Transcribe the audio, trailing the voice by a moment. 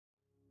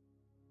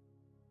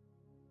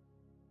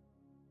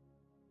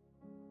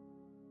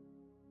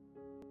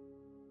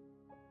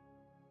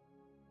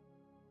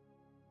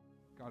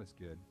God is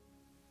good.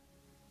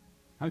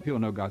 How many people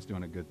know God's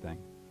doing a good thing?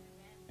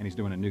 And He's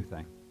doing a new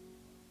thing.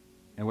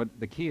 And what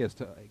the key is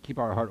to keep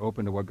our heart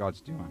open to what God's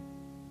doing.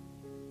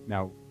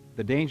 Now,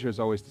 the danger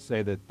is always to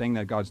say the thing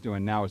that God's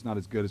doing now is not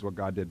as good as what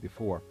God did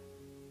before.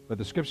 But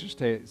the scriptures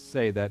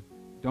say that,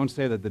 don't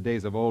say that the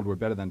days of old were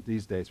better than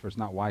these days, for it's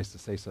not wise to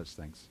say such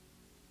things.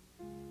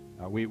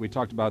 We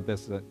talked about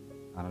this,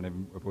 I don't know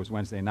if it was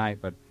Wednesday night,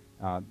 but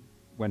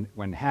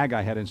when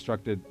Haggai had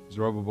instructed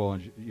Zerubbabel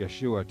and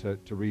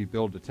Yeshua to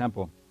rebuild the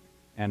temple,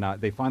 and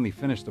they finally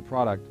finished the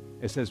product,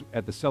 it says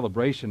at the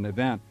celebration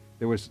event,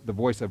 there was the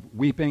voice of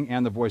weeping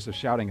and the voice of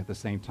shouting at the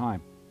same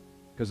time.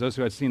 Because those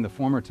who had seen the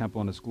former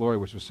temple in its glory,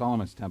 which was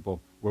Solomon's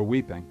temple, were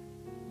weeping,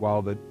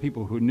 while the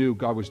people who knew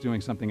God was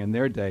doing something in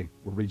their day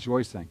were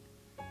rejoicing.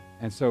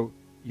 And so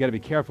you got to be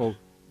careful.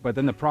 But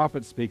then the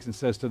prophet speaks and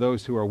says to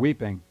those who are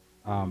weeping,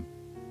 do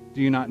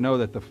you not know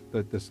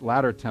that this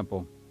latter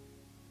temple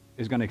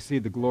is going to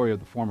exceed the glory of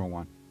the former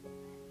one?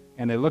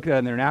 And they look at it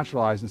in their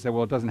natural eyes and say,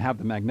 well, it doesn't have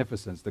the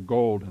magnificence, the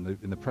gold and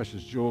the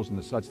precious jewels and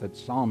the such that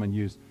Solomon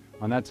used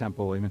on that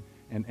temple, even,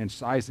 and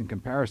size and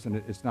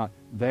comparison, it's not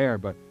there.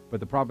 But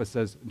the prophet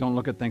says, don't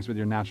look at things with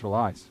your natural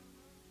eyes,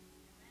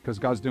 because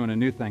God's doing a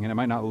new thing, and it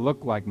might not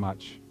look like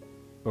much,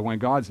 but when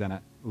God's in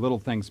it, little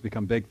things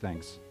become big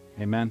things.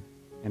 Amen?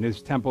 And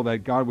this temple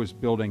that God was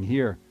building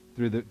here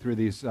through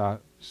these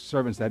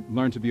servants that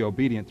learned to be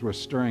obedient through a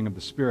stirring of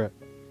the Spirit,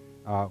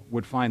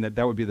 would find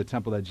that would be the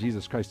temple that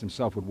Jesus Christ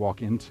himself would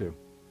walk into.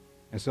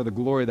 And so the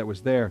glory that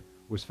was there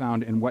was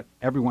found in what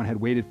everyone had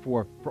waited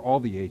for all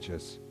the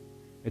ages.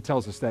 It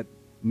tells us that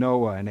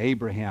Noah and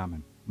Abraham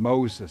and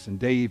Moses and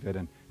David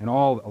and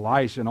all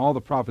Elijah and all the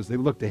prophets, they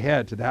looked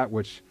ahead to that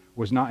which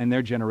was not in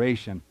their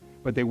generation,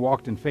 but they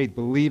walked in faith,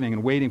 believing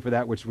and waiting for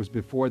that which was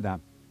before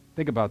them.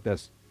 Think about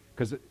this,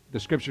 because the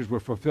scriptures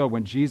were fulfilled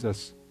when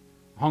Jesus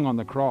hung on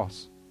the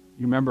cross.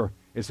 You remember,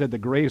 it said the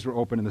graves were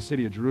open in the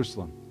city of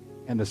Jerusalem,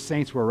 and the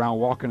saints were around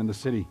walking in the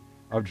city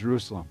of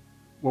Jerusalem.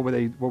 What were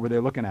they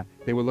looking at?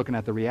 They were looking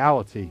at the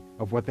reality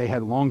of what they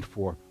had longed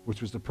for,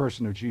 which was the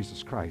person of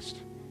Jesus Christ.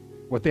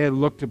 What they had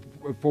looked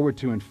forward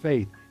to in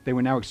faith, they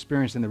were now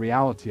experiencing the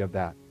reality of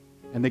that.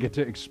 And they get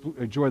to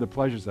enjoy the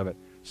pleasures of it.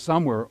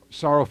 Some were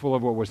sorrowful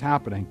over what was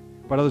happening,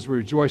 but others were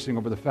rejoicing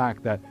over the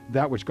fact that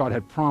that which God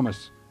had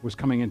promised was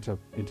coming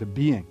into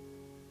being.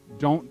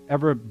 Don't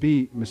ever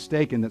be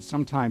mistaken that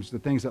sometimes the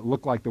things that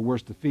look like the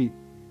worst defeat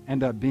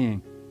end up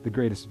being the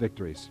greatest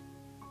victories.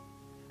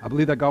 I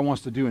believe that God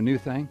wants to do a new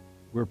thing.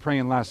 We were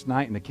praying last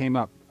night and it came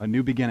up, a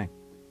new beginning,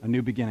 a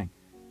new beginning.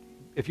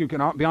 If you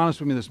can be honest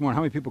with me this morning,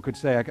 how many people could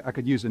say, I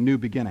could use a new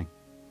beginning?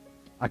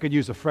 I could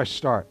use a fresh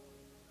start.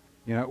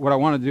 You know, what I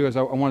wanted to do is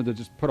I wanted to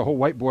just put a whole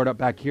whiteboard up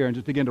back here and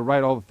just begin to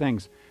write all the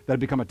things that have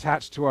become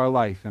attached to our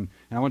life. And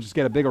I want to just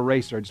get a big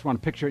eraser. I just want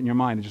to picture it in your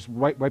mind and just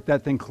wipe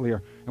that thing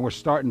clear. And we're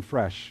starting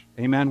fresh.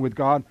 Amen, with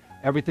God.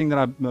 Everything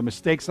that the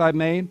mistakes I've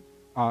made,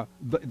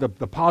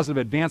 the positive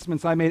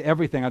advancements I made,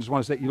 everything. I just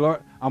want to say,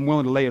 Lord, I'm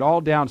willing to lay it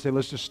all down and say,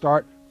 let's just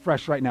start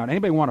fresh right now. And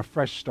anybody want a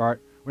fresh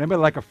start? Would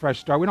anybody like a fresh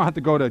start? We don't have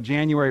to go to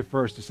January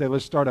 1st to say,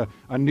 let's start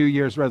a New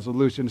Year's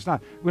resolution.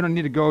 We don't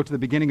need to go to the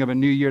beginning of a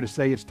new year to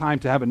say it's time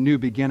to have a new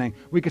beginning.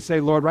 We could say,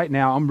 Lord, right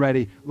now, I'm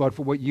ready, Lord,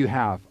 for what you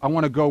have. I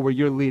want to go where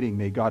you're leading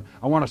me, God.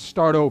 I want to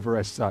start over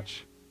as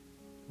such.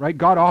 Right?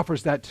 God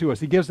offers that to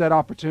us. He gives that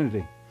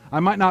opportunity. I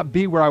might not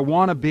be where I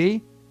want to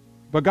be,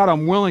 but God,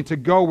 I'm willing to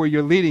go where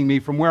you're leading me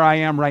from where I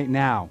am right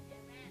now.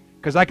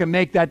 Because I can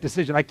make that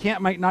decision.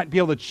 Might not be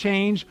able to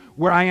change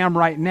where I am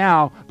right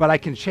now, but I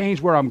can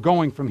change where I'm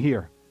going from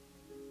here.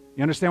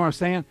 You understand what I'm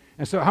saying?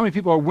 And so how many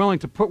people are willing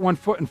to put one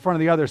foot in front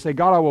of the other and say,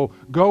 God, I will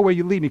go where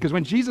you lead me? Because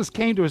when Jesus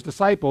came to his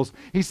disciples,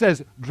 he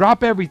says,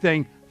 drop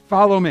everything,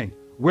 follow me.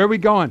 Where are we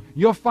going?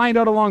 You'll find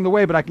out along the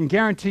way, but I can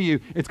guarantee you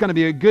it's going to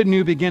be a good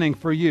new beginning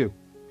for you.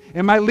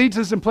 It might lead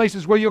to some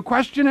places where you'll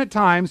question at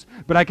times,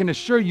 but I can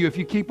assure you if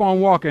you keep on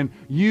walking,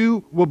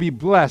 you will be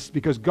blessed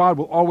because God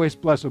will always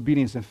bless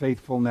obedience and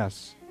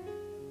faithfulness.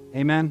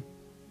 Amen?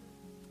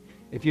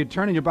 If you'd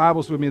turn in your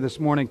Bibles with me this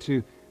morning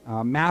to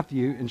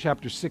Matthew in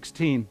chapter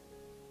 16.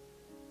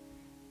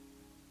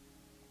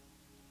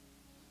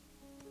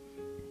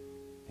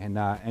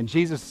 And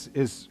Jesus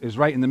is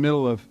right in the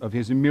middle of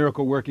his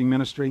miracle working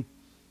ministry.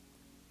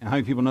 And how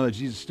many people know that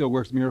Jesus still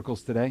works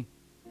miracles today?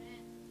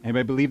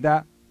 Anybody believe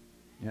that?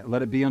 Yeah,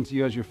 let it be unto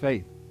you as your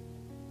faith.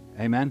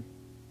 Amen.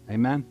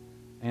 Amen.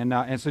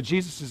 And so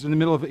Jesus is in the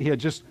middle of it. He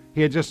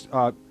had just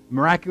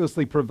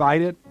miraculously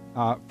provided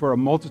for a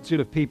multitude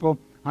of people.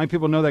 How many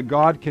people know that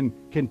God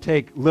can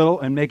take little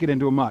and make it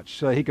into a much,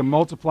 so that he can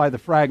multiply the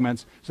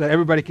fragments so that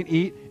everybody can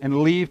eat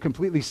and leave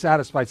completely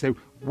satisfied? Say,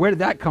 where did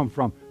that come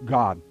from?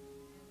 God.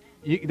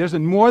 There's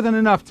more than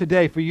enough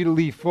today for you to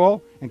leave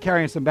full and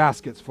carrying some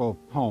baskets full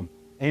home.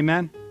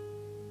 Amen?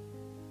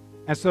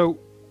 And so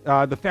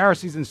the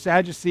Pharisees and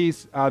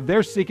Sadducees,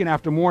 they're seeking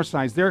after more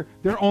signs. They're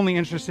only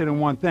interested in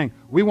one thing.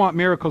 We want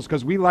miracles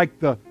because we like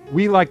the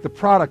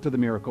product of the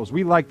miracles.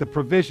 We like the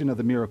provision of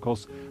the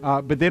miracles,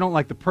 but they don't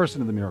like the person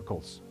of the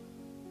miracles.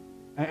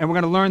 And we're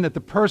going to learn that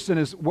the person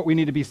is what we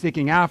need to be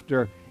seeking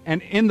after,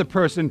 and in the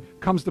person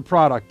comes the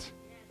product.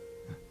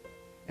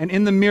 And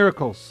in the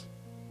miracles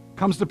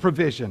comes the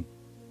provision.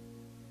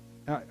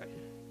 But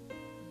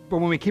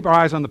when we keep our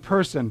eyes on the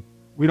person,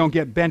 we don't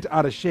get bent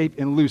out of shape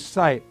and lose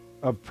sight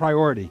of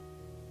priority,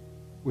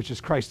 which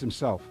is Christ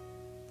himself.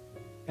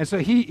 And so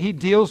he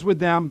deals with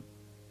them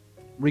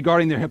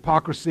regarding their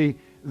hypocrisy,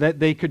 that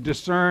they could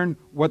discern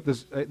what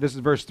this is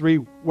verse 3,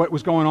 what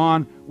was going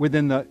on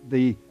within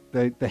the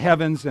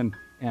heavens, and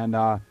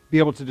be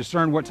able to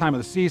discern what time of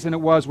the season it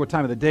was, what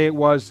time of the day it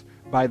was,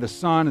 by the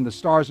sun and the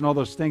stars and all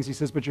those things. He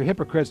says, but you're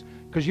hypocrites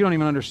because you don't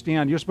even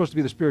understand. You're supposed to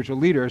be the spiritual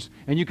leaders,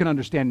 and you can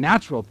understand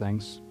natural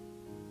things,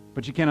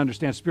 but you can't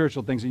understand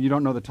spiritual things, and you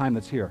don't know the time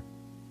that's here.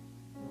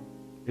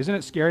 Isn't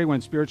it scary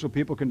when spiritual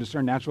people can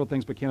discern natural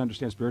things but can't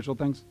understand spiritual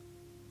things?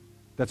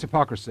 That's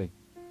hypocrisy.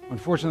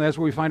 Unfortunately, that's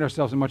where we find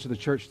ourselves in much of the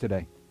church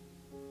today.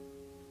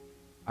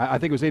 I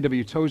think it was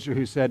A.W. Tozer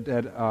who said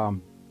that,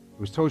 it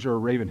was Tozer or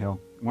Ravenhill,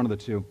 one of the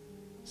two,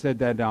 said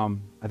that, I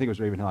think it was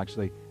Ravenhill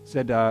actually,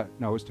 said, no,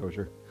 it was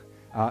Tozer,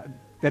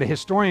 that a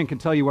historian can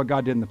tell you what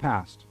God did in the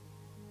past.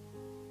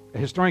 A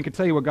historian can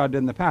tell you what God did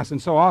in the past.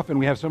 And so often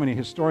we have so many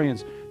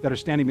historians that are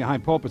standing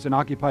behind pulpits and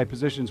occupy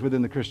positions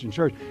within the Christian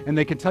church, and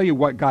they can tell you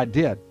what God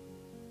did.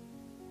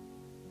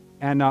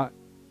 And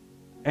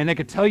they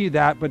could tell you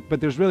that,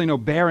 but there's really no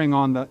bearing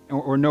on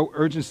or no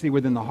urgency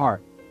within the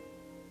heart.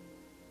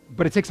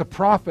 But it takes a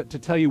prophet to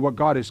tell you what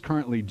God is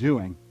currently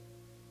doing,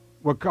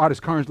 what God is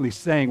currently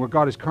saying, what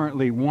God is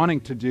currently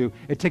wanting to do.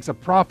 It takes a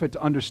prophet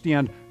to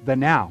understand the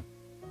now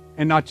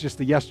and not just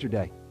the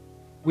yesterday.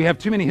 We have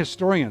too many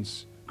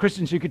historians,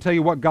 Christians who can tell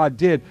you what God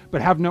did,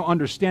 but have no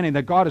understanding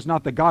that God is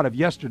not the God of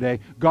yesterday.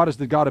 God is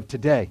the God of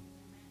today.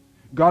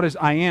 God is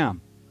I am.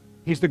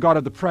 He's the God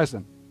of the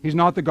present. He's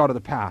not the God of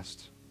the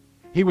past.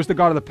 He was the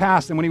God of the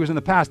past, and when he was in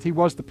the past, he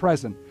was the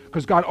present,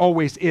 because God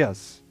always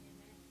is.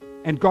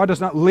 And God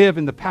does not live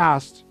in the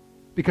past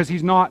because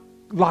he's not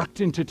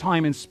locked into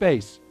time and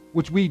space,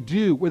 which we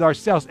do with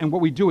ourselves. And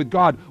what we do with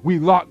God, we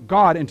lock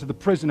God into the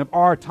prison of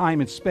our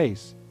time and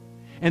space.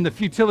 And the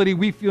futility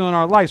we feel in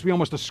our lives, we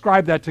almost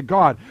ascribe that to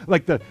God,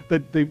 like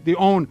the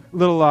own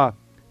little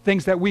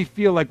things that we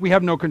feel like we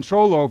have no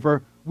control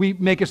over. We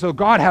make it so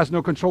God has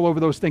no control over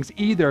those things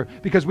either,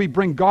 because we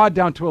bring God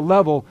down to a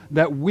level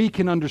that we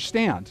can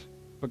understand.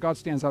 But God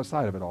stands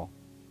outside of it all.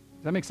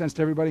 Does that make sense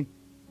to everybody?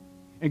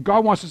 And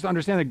God wants us to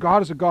understand that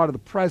God is a God of the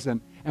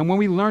present. And when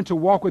we learn to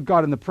walk with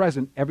God in the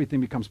present,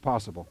 everything becomes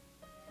possible.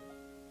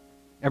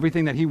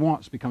 Everything that he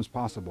wants becomes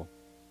possible.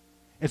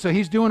 And so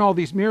he's doing all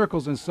these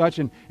miracles and such,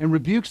 and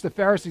rebukes the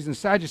Pharisees and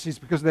Sadducees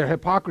because of their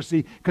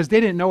hypocrisy, because they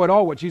didn't know at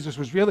all what Jesus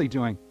was really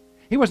doing.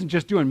 He wasn't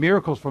just doing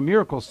miracles for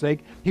miracles'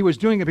 sake. He was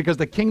doing it because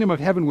the kingdom of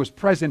heaven was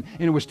present,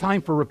 and it was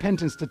time for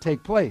repentance to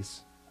take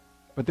place.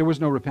 But there was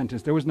no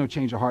repentance. There was no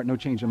change of heart, no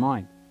change of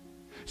mind.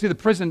 See, the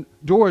prison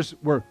doors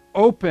were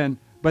open,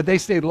 but they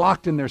stayed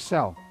locked in their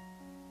cell.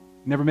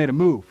 Never made a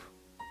move.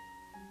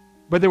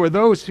 But there were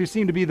those who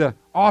seemed to be the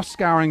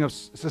offscouring of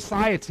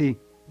society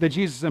that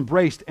Jesus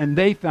embraced, and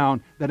they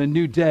found that a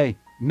new day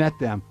met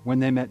them when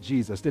they met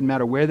Jesus. Didn't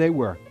matter where they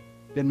were.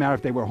 Didn't matter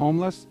if they were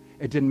homeless.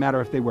 It didn't matter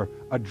if they were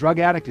a drug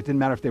addict. It didn't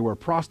matter if they were a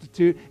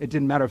prostitute. It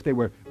didn't matter if they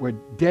were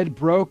dead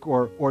broke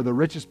or the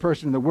richest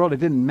person in the world. It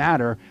didn't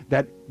matter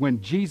that when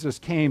Jesus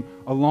came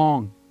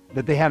along,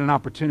 that they had an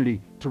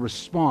opportunity to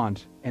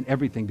respond, and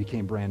everything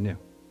became brand new.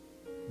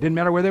 Didn't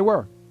matter where they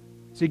were.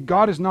 See,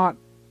 God is not,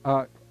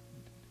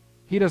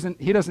 he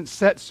doesn't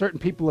set certain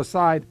people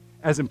aside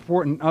as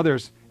important,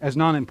 others as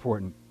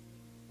non-important.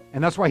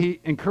 And that's why he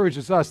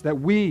encourages us that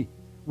we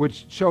would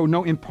show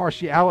no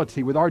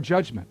impartiality with our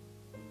judgment,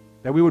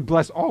 that we would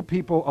bless all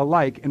people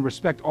alike and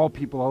respect all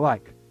people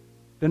alike.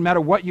 Doesn't matter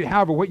what you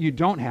have or what you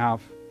don't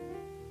have,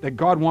 that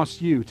God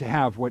wants you to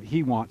have what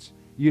he wants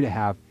you to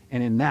have,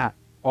 and in that,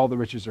 all the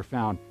riches are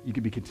found. You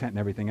can be content in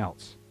everything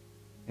else.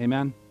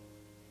 Amen?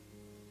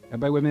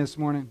 Everybody with me this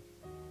morning?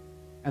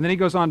 And then he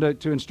goes on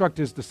to instruct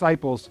his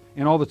disciples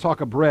in all the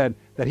talk of bread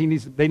that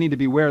they need to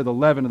beware of the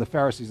leaven of the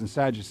Pharisees and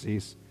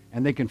Sadducees.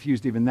 And they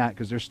confused even that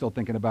because they're still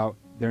thinking about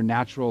their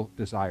natural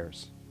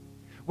desires.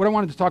 What I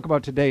wanted to talk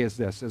about today is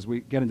this, as we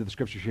get into the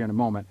scriptures here in a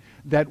moment,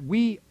 that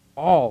we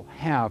all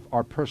have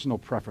our personal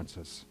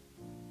preferences.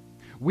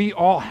 We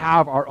all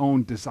have our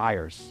own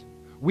desires.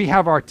 We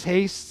have our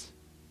tastes,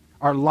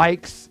 our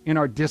likes and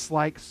our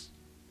dislikes.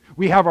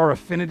 We have our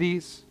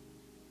affinities.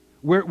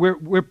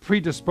 We're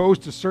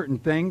predisposed to certain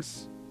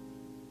things.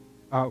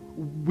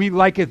 We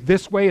like it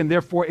this way, and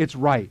therefore it's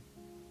right.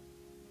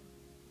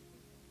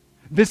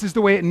 This is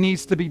the way it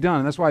needs to be done.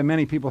 And that's why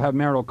many people have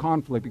marital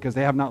conflict, because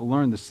they have not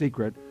learned the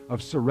secret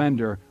of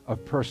surrender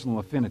of personal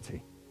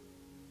affinity.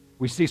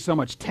 We see so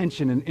much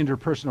tension in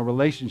interpersonal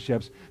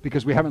relationships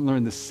because we haven't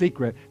learned the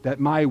secret that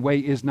my way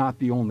is not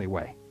the only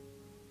way,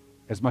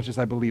 as much as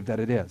I believe that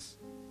it is.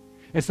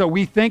 And so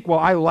we think, well,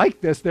 I like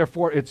this,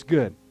 therefore it's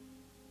good.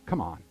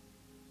 Come on.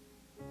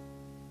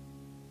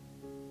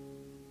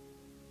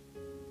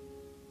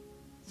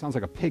 Sounds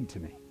like a pig to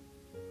me.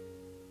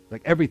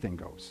 Like everything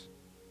goes.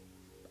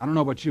 I don't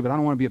know about you, but I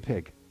don't want to be a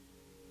pig.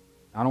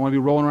 I don't want to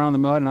be rolling around in the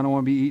mud, and I don't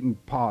want to be eating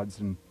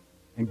pods and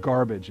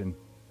garbage and,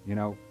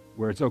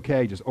 where it's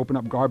okay, just open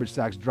up garbage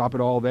sacks, drop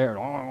it all there.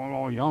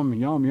 Oh, yum,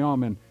 yum,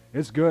 yum. And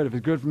it's good. If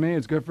it's good for me,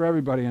 it's good for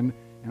everybody. And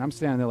I'm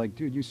standing there like,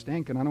 dude, you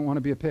stink and I don't want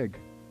to be a pig.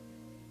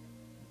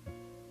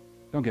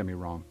 Don't get me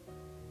wrong.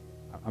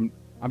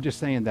 I'm just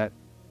saying that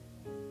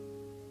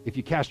if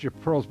you cast your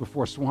pearls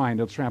before swine,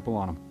 they'll trample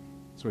on them.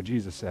 That's what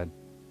Jesus said.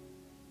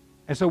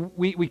 And so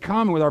we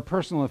come with our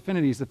personal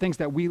affinities, the things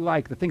that we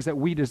like, the things that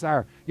we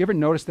desire. You ever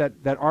notice that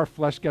our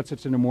flesh gets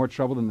us into more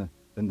trouble than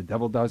the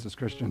devil does as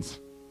Christians?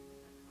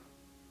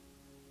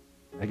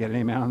 I get an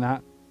amen on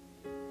that?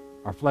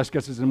 Our flesh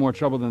gets us into more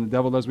trouble than the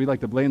devil does. We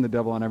like to blame the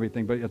devil on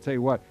everything, but I'll tell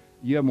you what,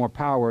 you have more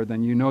power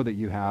than you know that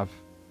you have,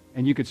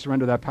 and you could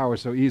surrender that power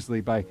so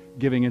easily by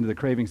giving into the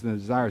cravings and the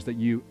desires that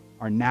you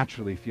are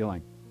naturally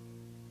feeling.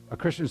 A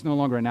Christian is no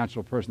longer a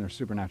natural person, they're a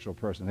supernatural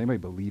person. Anybody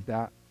believe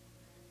that?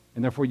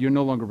 And therefore, you're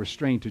no longer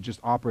restrained to just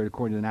operate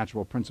according to the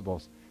natural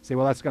principles. Say,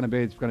 well, that's going to be,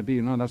 it's going to be.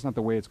 No, that's not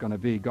the way it's going to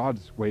be.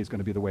 God's way is going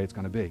to be the way it's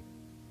going to be.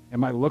 It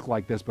might look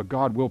like this, but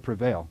God will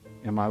prevail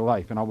in my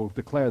life, and I will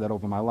declare that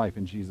over my life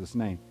in Jesus'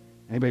 name.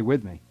 Anybody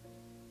with me?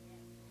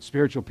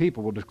 Spiritual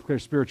people will declare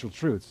spiritual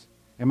truths.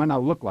 It might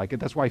not look like it.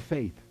 That's why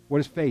faith.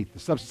 What is faith? The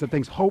substance of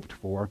things hoped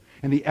for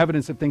and the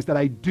evidence of things that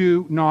I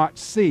do not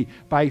see.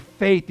 By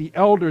faith, the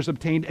elders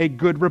obtained a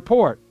good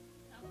report.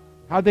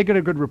 How'd they get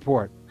a good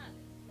report?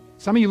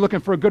 Some of you looking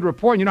for a good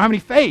report, and you don't have any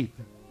faith.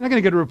 You're not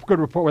going to get a good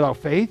report without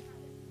faith.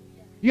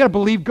 You got to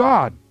believe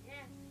God.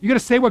 You got to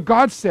say what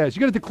God says. You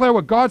got to declare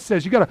what God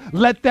says. You got to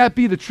let that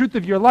be the truth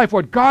of your life,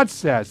 what God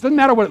says. Doesn't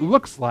matter what it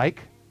looks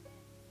like.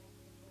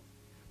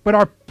 But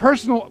our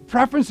personal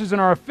preferences and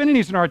our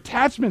affinities and our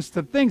attachments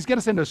to things get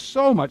us into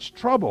so much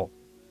trouble.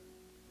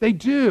 They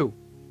do.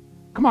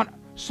 Come on.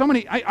 So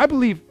many, I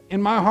believe,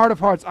 in my heart of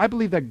hearts, I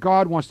believe that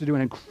God wants to do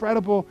an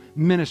incredible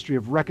ministry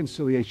of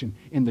reconciliation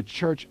in the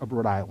Church of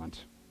Rhode Island.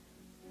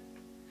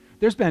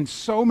 There's been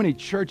so many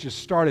churches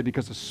started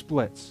because of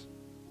splits.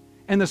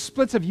 And the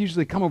splits have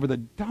usually come over the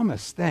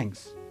dumbest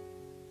things.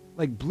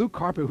 Like blue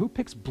carpet. Who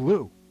picks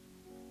blue?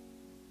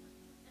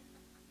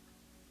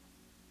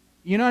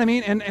 You know what I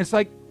mean? And it's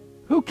like,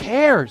 who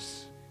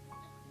cares?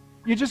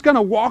 You're just going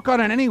to walk on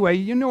it anyway.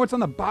 You know what's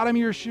on the bottom of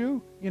your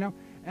shoe? You know?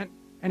 And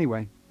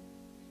anyway.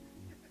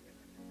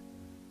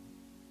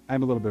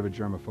 I'm a little bit of a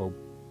germaphobe.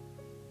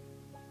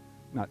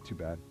 Not too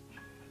bad.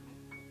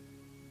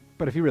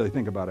 But if you really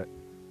think about it,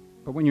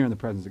 but when you're in the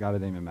presence of God, it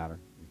doesn't even matter.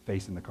 You're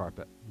facing the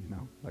carpet, you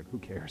know, like who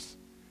cares?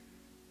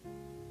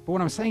 But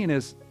what I'm saying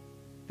is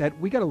that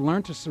we got to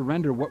learn to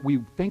surrender what we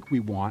think we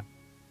want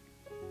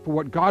for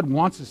what God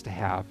wants us to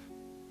have,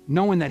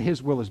 knowing that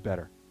His will is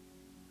better.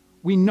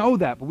 We know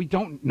that, but we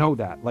don't know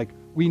that. Like,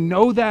 we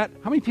know that.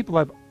 How many people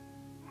have,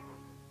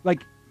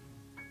 like,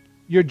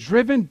 you're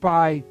driven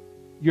by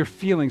your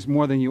feelings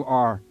more than you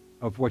are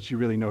of what you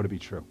really know to be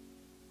true?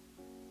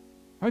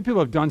 How many people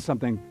have done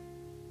something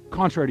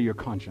contrary to your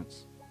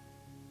conscience?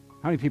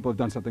 How many people have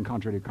done something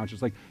contrary to your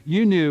conscience? Like,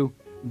 you knew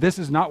this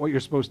is not what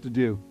you're supposed to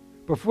do,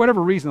 but for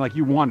whatever reason, like,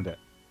 you wanted it.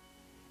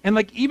 And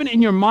like, even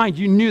in your mind,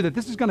 you knew that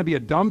this is going to be a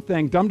dumb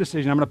thing, dumb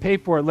decision. I'm going to pay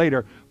for it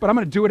later, but I'm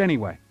going to do it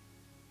anyway.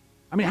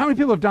 I mean, how many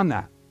people have done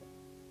that?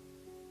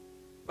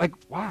 Like,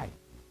 why?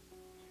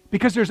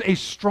 Because there's a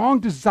strong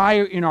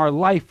desire in our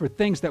life for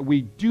things that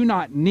we do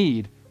not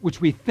need,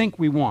 which we think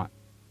we want.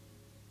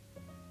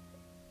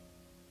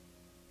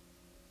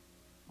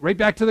 Right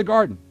back to the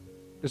garden.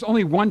 There's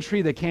only one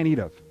tree they can't eat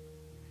of.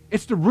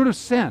 It's the root of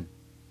sin,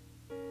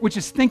 which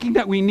is thinking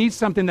that we need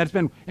something that's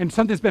been, and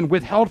something's been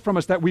withheld from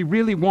us that we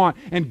really want,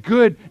 and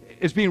good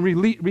is being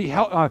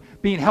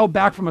being held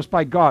back from us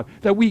by God.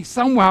 That we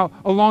somehow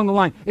along the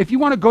line, if you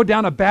want to go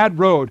down a bad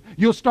road,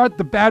 you'll start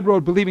the bad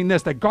road believing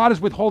this, that God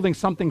is withholding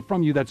something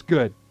from you that's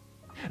good.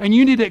 And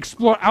you need to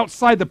explore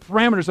outside the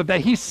parameters of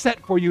that He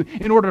set for you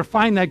in order to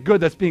find that good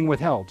that's being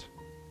withheld.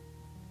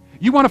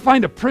 You want to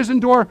find a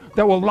prison door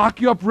that will lock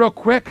you up real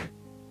quick?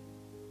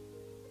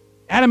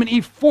 Adam and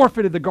Eve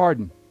forfeited the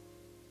garden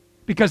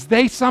because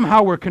they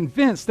somehow were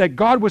convinced that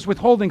God was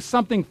withholding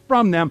something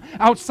from them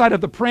outside of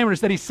the parameters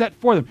that He set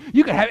for them.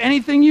 You can have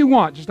anything you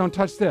want, just don't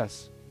touch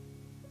this.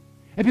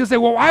 And people say,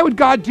 well, why would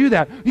God do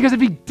that? Because if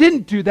He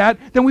didn't do that,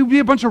 then we would be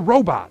a bunch of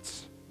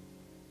robots.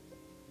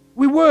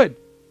 We would.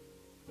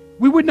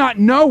 We would not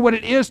know what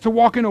it is to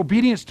walk in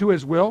obedience to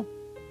His will.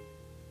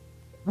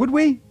 Would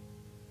we?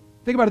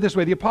 Think about it this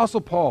way. The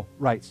Apostle Paul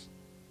writes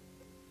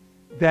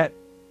that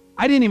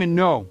I didn't even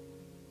know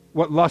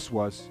what lust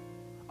was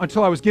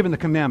until I was given the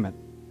commandment,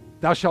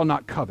 thou shalt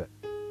not covet.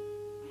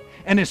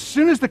 And as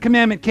soon as the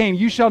commandment came,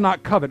 you shall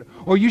not covet,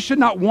 or you should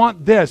not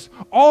want this,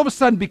 all of a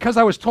sudden, because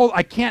I was told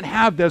I can't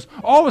have this,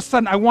 all of a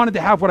sudden I wanted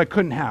to have what I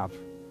couldn't have.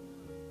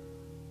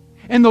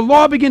 And the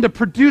law began to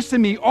produce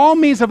in me all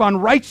means of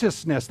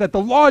unrighteousness, that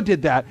the law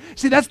did that.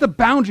 See, that's the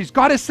boundaries.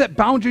 God has set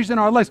boundaries in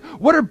our lives.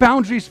 What are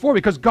boundaries for?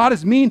 Because God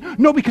is mean?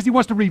 No, because He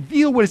wants to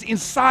reveal what is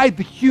inside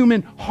the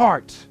human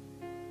heart.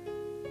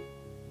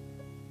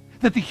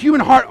 That the human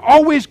heart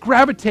always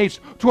gravitates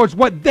towards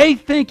what they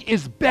think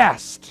is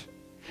best.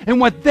 And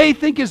what they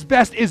think is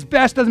best,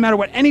 doesn't matter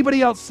what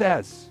anybody else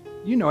says.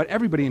 You know it,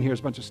 everybody in here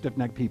is a bunch of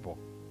stiff-necked people.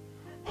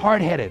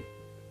 Hard-headed.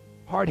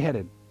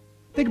 hard-headed.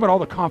 Think about all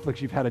the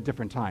conflicts you've had at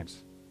different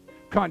times.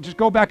 Come on, just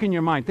go back in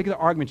your mind. Think of the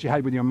arguments you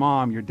had with your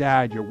mom, your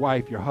dad, your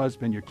wife, your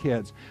husband, your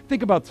kids.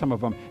 Think about some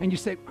of them, and you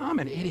say, I'm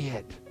an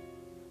idiot.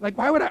 Like,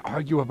 why would I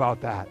argue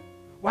about that?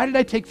 Why did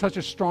I take such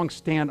a strong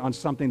stand on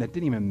something that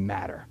didn't even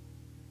matter?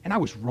 And I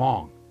was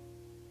wrong.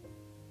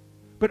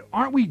 But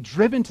aren't we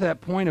driven to that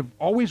point of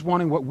always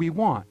wanting what we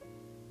want?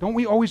 Don't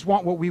we always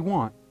want what we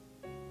want?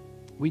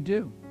 We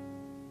do.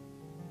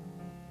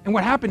 And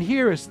what happened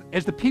here is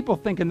the people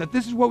thinking that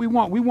this is what we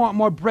want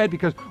more bread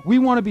because we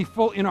want to be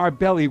full in our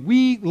belly.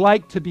 We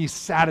like to be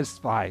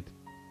satisfied.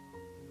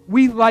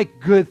 We like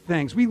good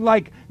things. We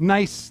like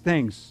nice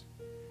things.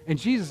 And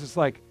Jesus is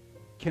like,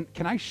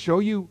 can I show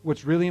you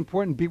what's really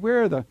important?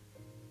 Beware of the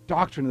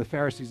doctrine of the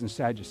Pharisees and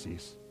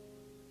Sadducees.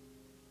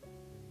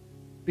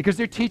 Because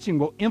their teaching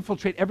will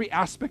infiltrate every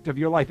aspect of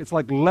your life. It's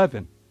like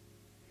leaven.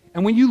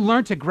 And when you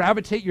learn to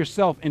gravitate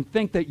yourself and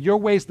think that your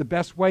way is the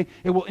best way,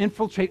 it will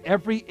infiltrate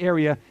every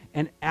area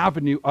and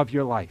avenue of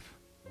your life.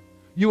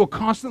 You will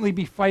constantly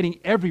be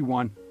fighting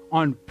everyone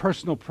on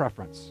personal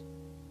preference.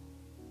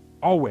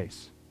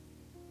 Always.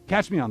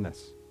 Catch me on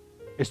this.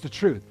 It's the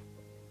truth.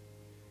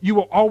 You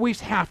will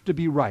always have to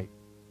be right.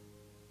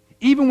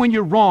 Even when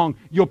you're wrong,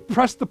 you'll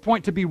press the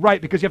point to be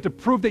right because you have to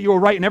prove that you were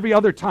right, and every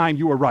other time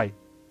you were right.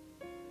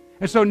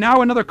 And so now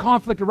another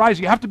conflict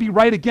arises. You have to be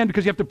right again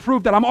because you have to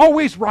prove that I'm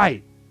always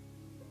right.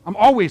 I'm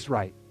always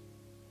right.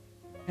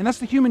 And that's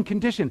the human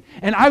condition.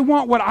 And I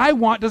want what I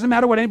want. Doesn't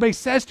matter what anybody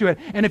says to it.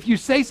 And if you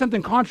say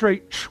something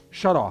contrary,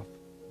 shut off.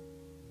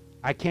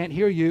 I can't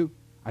hear you.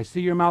 I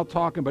see your mouth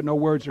talking, but no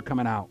words are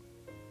coming out.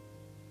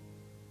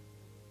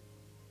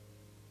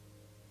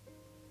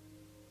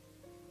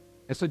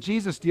 And so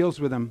Jesus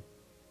deals with them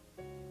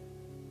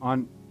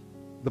on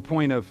the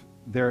point of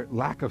their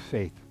lack of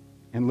faith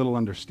and little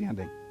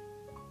understanding.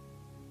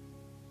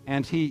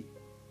 And he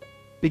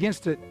begins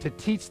to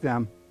teach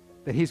them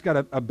that he's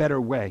got a better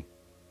way.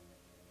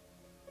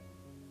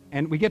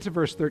 And we get to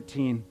verse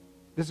 13.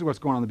 This is what's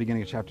going on in the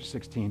beginning of chapter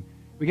 16.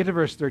 We get to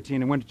verse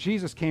 13. And when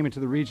Jesus came into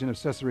the region of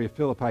Caesarea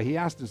Philippi, he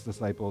asked his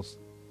disciples,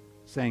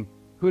 saying,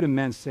 who do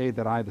men say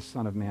that I, the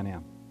Son of Man,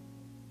 am?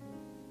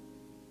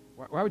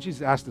 Why would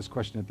Jesus ask this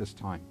question at this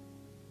time?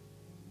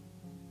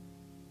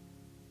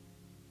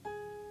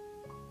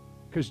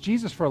 Because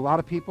Jesus, for a lot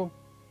of people,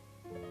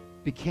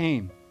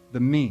 became the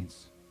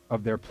means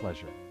of their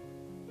pleasure.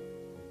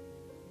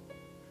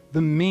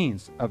 The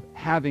means of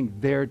having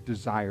their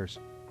desires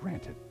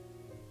granted.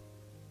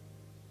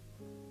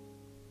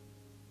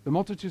 The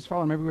multitudes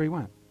followed him everywhere he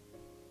went.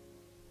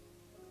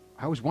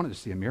 I always wanted to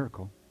see a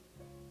miracle.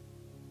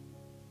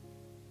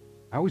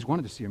 I always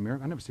wanted to see a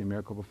miracle. I've never seen a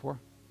miracle before.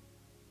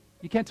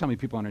 You can't tell me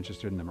people aren't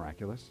interested in the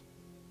miraculous.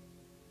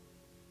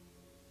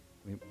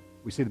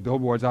 We see the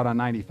billboards out on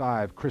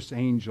 95, Chris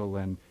Angell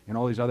and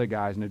all these other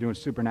guys, and they're doing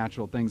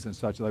supernatural things and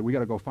such. Like, we got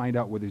to go find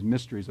out what these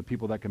mysteries of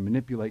people that can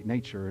manipulate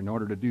nature in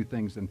order to do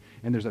things. And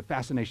there's a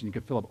fascination. You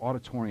can fill up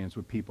auditoriums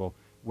with people,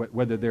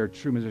 whether they're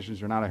true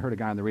magicians or not. I heard a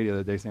guy on the radio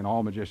the other day saying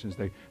all magicians,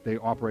 they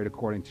operate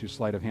according to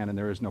sleight of hand and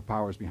there is no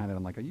powers behind it.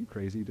 I'm like, are you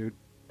crazy, dude?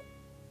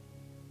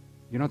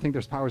 You don't think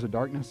there's powers of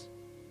darkness?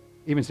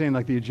 Even saying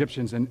like the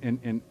Egyptians and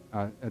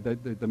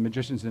the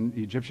magicians in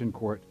the Egyptian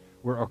court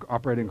were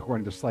operating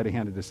according to sleight of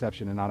hand and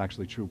deception and not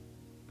actually true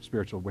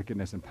spiritual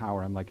wickedness and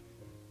power. I'm like,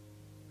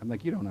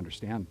 you don't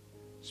understand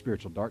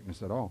spiritual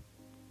darkness at all.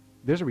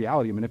 There's a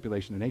reality of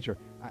manipulation of nature.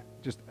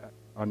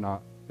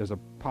 There's a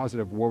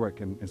positive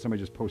Warwick, and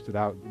somebody just posted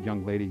out,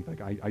 young lady,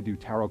 like I do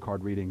tarot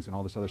card readings and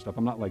all this other stuff.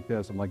 I'm not like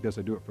this. I'm like this.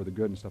 I do it for the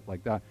good and stuff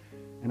like that.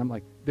 And I'm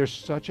like, there's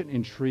such an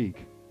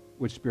intrigue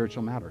with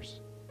spiritual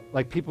matters.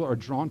 Like, people are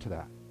drawn to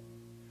that.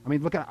 I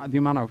mean, look at the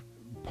amount of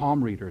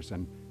palm readers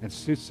and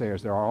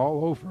soothsayers there are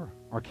all over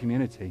our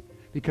community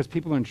because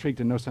people are intrigued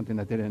to know something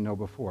that they didn't know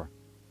before.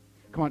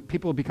 Come on,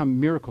 people become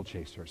miracle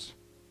chasers.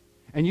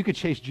 And you could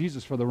chase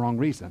Jesus for the wrong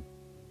reason.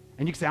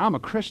 And you can say, I'm a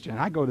Christian.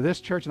 I go to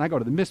this church and I go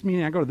to this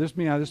meeting. I go to this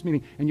meeting, this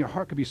meeting. And your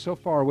heart could be so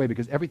far away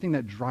because everything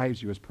that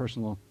drives you is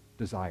personal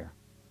desire.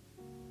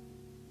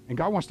 And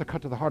God wants to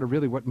cut to the heart of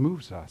really what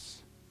moves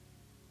us.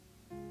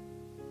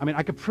 I mean,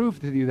 I could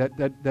prove to you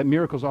that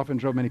miracles often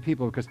drove many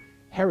people because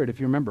Herod, if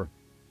you remember,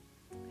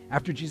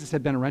 after Jesus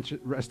had been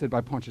arrested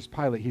by Pontius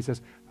Pilate, he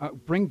says,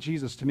 bring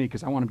Jesus to me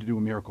because I want him to do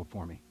a miracle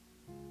for me.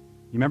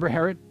 You remember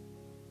Herod?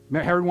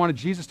 Herod wanted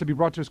Jesus to be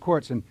brought to his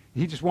courts, and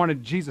he just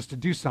wanted Jesus to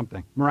do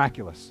something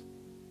miraculous.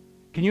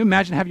 Can you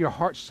imagine having your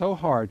heart so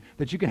hard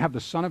that you can have the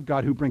Son of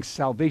God who brings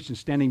salvation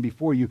standing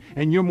before you,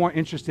 and you're more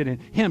interested in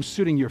him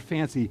suiting your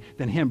fancy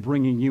than him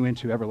bringing you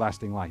into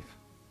everlasting life?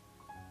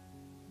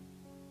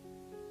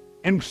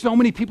 And so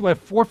many people have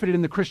forfeited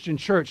in the Christian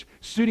church,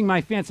 suiting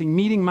my fancy,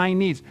 meeting my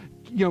needs,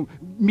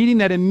 meeting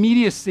that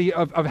immediacy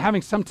of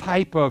having some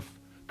type of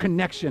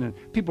connection.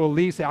 And people will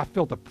leave, say, I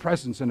felt a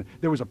presence, and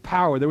there was a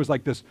power. There was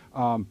like this,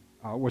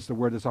 what's the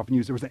word that's often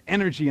used? There was an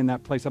energy in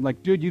that place. I'm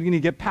like, dude, you need to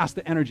get past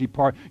the energy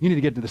part. You need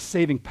to get to the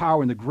saving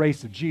power and the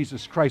grace of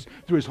Jesus Christ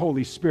through his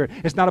Holy Spirit.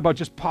 It's not about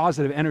just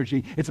positive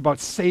energy. It's about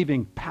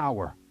saving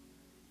power.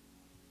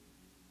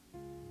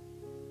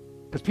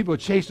 Because people are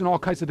chasing all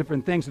kinds of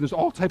different things, and there's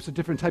all types of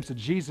different types of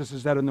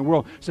Jesuses that are in the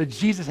world. So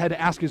Jesus had to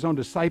ask his own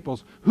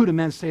disciples, who do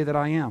men say that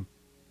I am?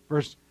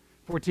 Verse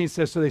 14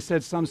 says, so they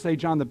said, some say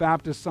John the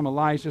Baptist, some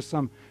Elijah,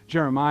 some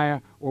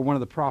Jeremiah, or one of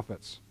the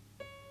prophets.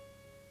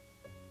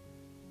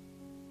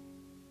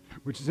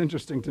 Which is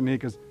interesting to me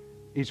because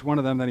each one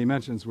of them that he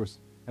mentions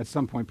was at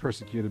some point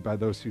persecuted by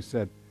those who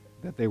said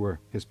that they were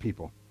his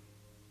people.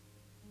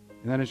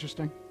 Isn't that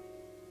interesting?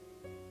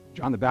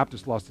 John the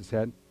Baptist lost his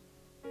head.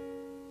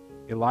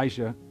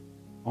 Elijah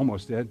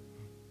almost did.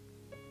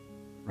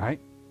 Right?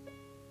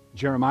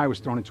 Jeremiah was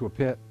thrown into a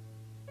pit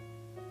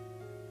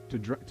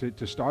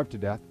to starve to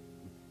death.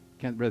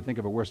 Can't really think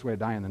of a worse way of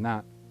dying than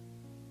that.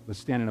 Let's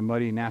stand in a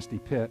muddy, nasty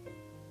pit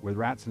with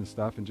rats and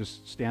stuff and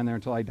just stand there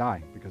until I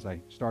die because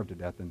I starved to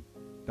death and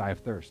die of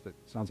thirst. That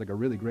sounds like a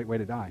really great way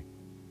to die.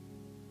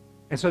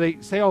 And so they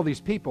say all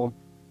these people,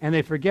 and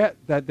they forget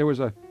that there was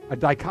a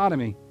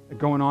dichotomy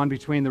going on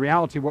between the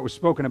reality of what was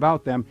spoken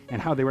about them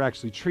and how they were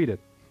actually treated.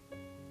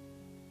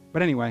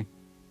 But anyway,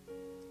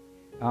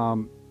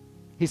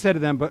 he said to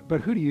them,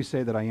 but who do you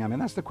say that I am?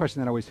 And that's the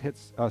question that always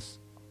hits us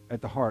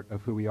at the heart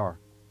of who we are.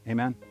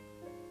 Amen?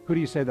 Who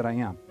do you say that I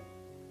am?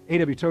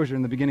 A.W. Tozer,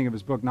 in the beginning of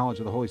his book, Knowledge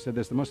of the Holy, said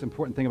this, the most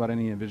important thing about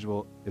any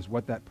individual is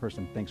what that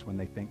person thinks when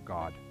they think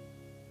God.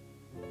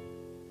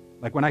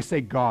 Like when I say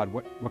God,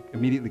 what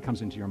immediately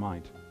comes into your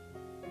mind?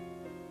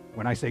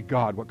 When I say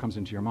God, what comes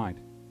into your mind?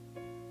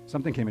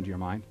 Something came into your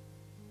mind,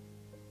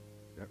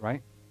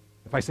 right?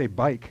 If I say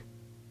bike,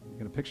 you're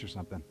going to picture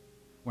something.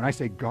 When I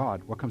say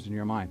God, what comes into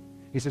your mind?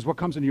 He says, what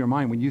comes into your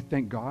mind when you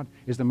think God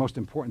is the most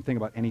important thing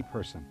about any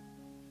person.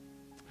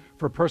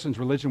 For a person's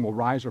religion will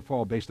rise or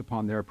fall based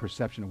upon their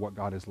perception of what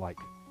God is like.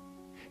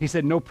 He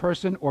said, no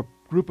person or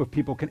group of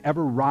people can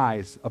ever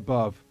rise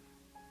above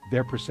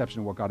their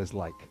perception of what God is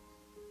like.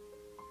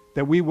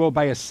 That we will,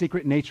 by a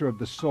secret nature of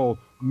the soul,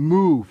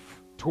 move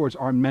towards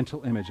our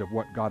mental image of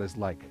what God is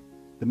like.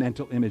 The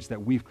mental image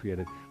that we've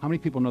created. How many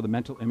people know the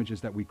mental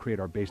images that we create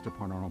are based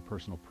upon our own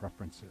personal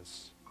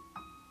preferences?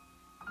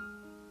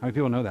 How many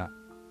people know that?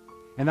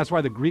 And that's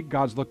why the Greek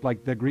gods looked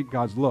like the Greek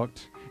gods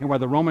looked, and why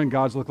the Roman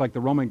gods look like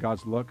the Roman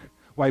gods look,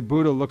 why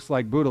Buddha looks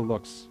like Buddha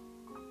looks,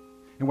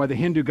 and why the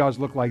Hindu gods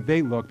look like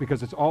they look,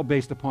 because it's all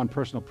based upon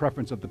personal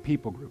preference of the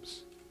people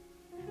groups.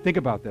 Think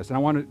about this, and I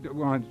want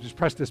to just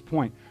press this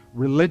point.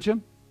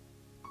 Religion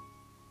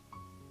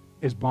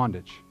is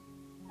bondage.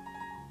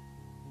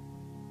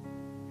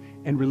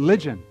 And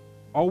religion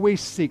always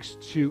seeks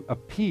to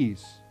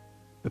appease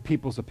the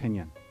people's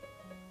opinion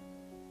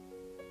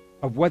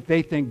of what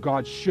they think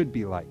God should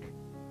be like.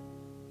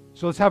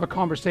 So let's have a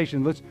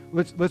conversation.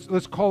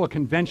 Let's call a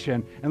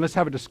convention and let's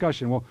have a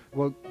discussion.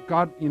 Well,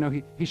 God, you know,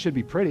 he should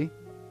be pretty.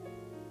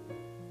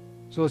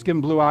 So let's give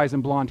him blue eyes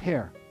and blonde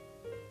hair.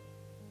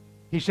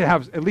 He should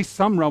have at least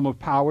some realm of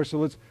power.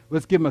 So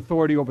let's give him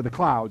authority over the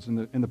clouds and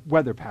the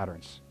weather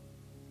patterns.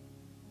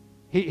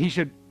 He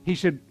should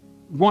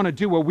want to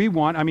do what we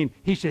want. I mean,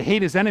 he should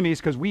hate his enemies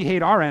because we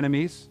hate our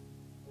enemies.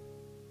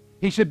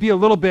 He should be a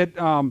little bit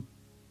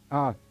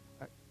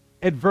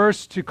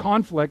adverse to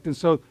conflict, and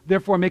so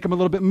therefore make him a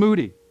little bit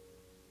moody.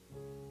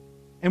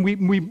 And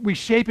we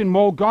shape and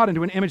mold God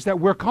into an image that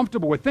we're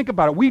comfortable with. Think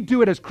about it. We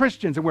do it as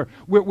Christians, and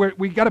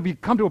we got to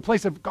come to a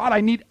place of, God,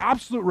 I need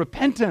absolute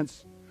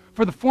repentance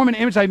for the form and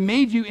image I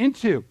made you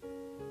into.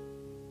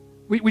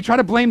 We try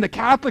to blame the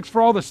Catholics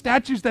for all the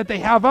statues that they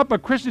have up,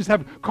 but Christians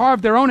have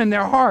carved their own in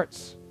their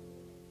hearts.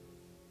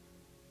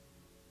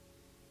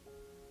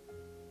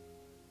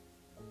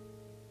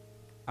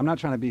 I'm not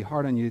trying to be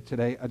hard on you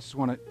today. I just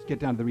want to get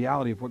down to the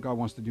reality of what God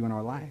wants to do in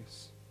our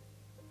lives.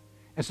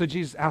 And so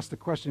Jesus asked the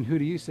question, who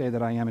do you say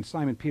that I am? And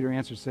Simon Peter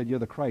answered, said, you're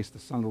the Christ, the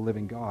Son of the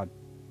living God.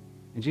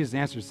 And Jesus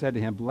answered, said to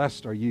him,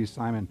 blessed are you,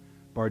 Simon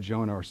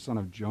Bar-Jonah, or son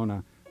of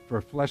Jonah,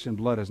 for flesh and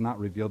blood has not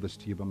revealed this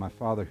to you, but my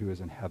Father who is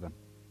in heaven.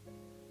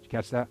 Did you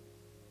catch that?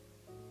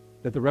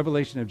 That the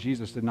revelation of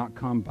Jesus did not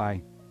come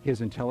by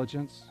his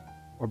intelligence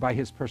or by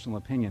his personal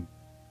opinion,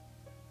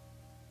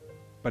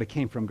 but it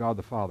came from God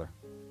the Father.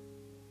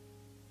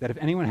 That if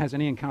anyone has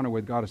any encounter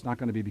with God, it's not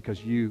going to be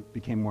because you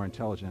became more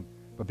intelligent,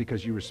 but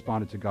because you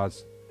responded to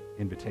God's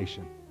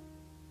invitation.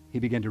 He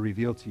began to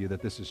reveal to you that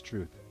this is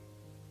truth.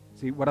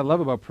 See, what I love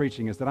about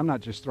preaching is that I'm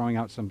not just throwing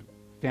out some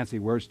fancy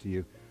words to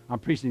you. I'm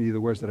preaching to you the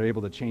words that are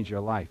able to change your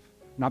life.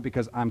 Not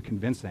because I'm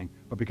convincing,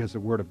 but because the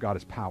Word of God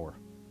is power.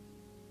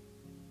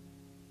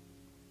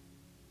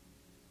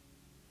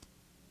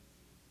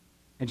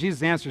 And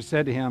Jesus' answer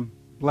said to him,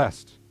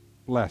 blessed,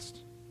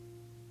 blessed.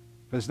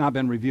 For it's not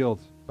been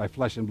revealed by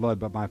flesh and blood,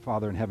 but my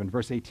Father in heaven.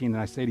 Verse 18,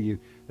 and I say to you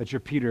that you're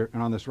Peter,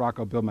 and on this rock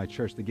I'll build my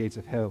church. The gates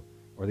of hell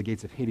or the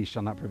gates of Hades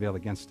shall not prevail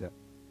against it.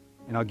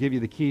 And I'll give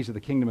you the keys of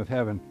the kingdom of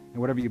heaven, and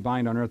whatever you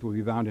bind on earth will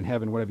be bound in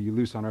heaven, whatever you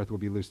loose on earth will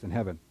be loosed in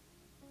heaven.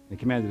 And he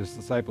commanded his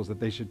disciples that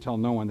they should tell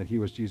no one that he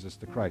was Jesus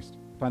the Christ.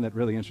 I find that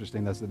really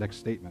interesting. That's the next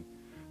statement.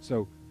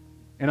 So,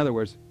 in other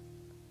words,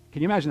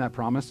 can you imagine that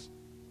promise?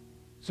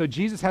 So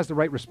Jesus has the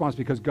right response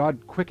because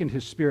God quickened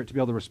his spirit to be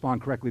able to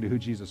respond correctly to who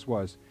Jesus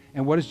was.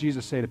 And what does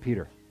Jesus say to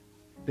Peter?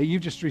 that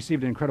you've just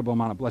received an incredible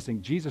amount of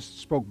blessing. Jesus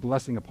spoke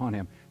blessing upon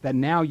him, that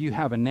now you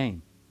have a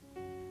name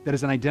that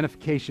is an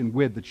identification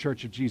with the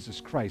church of Jesus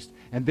Christ.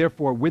 And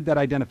therefore, with that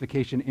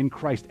identification in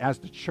Christ as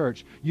the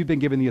church, you've been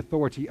given the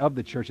authority of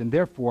the church. And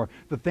therefore,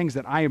 the things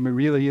that I am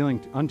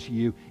revealing unto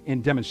you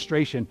in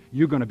demonstration,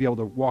 you're going to be able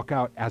to walk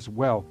out as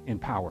well in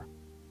power.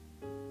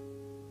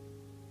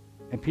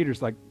 And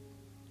Peter's like,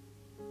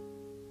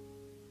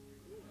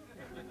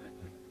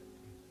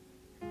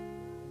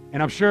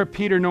 and I'm sure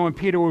Peter, knowing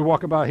Peter, would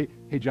walk about,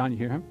 hey, John, you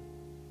hear him?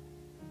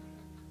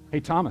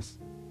 Hey, Thomas,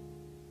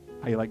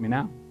 how you like me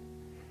now?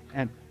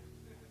 And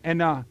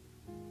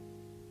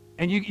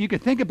you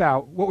could think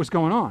about what was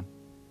going on.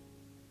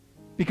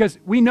 Because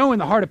we know in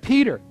the heart of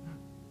Peter,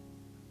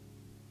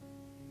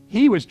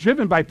 he was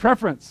driven by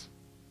preference,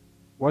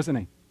 wasn't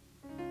he?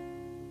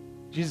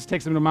 Jesus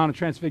takes him to the Mount of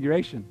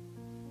Transfiguration.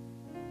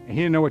 And he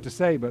didn't know what to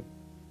say, but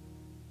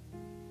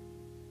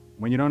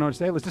when you don't know what to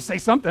say, let's just say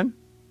something.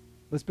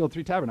 Let's build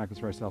 3 tabernacles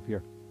for ourselves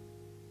here.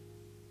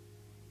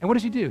 And what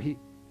does he do?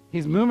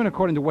 He's moving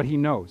according to what he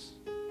knows.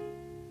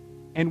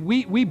 And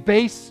we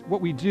base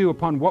what we do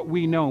upon what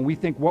we know, and we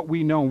think what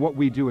we know and what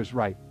we do is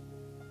right.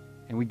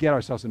 And we get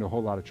ourselves into a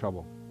whole lot of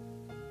trouble.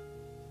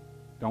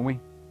 Don't we?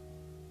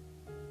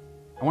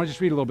 I want to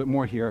just read a little bit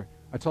more here.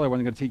 I told you I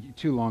wasn't going to take you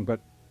too long,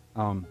 but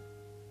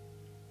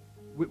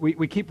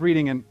we keep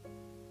reading, and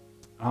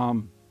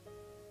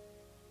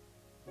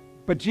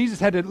but Jesus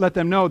had to let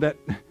them know that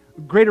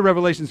greater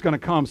revelation is going to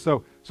come,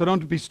 so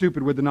don't be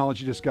stupid with the knowledge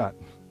you just got.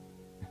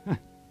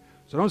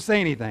 So don't say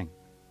anything,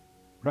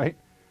 right?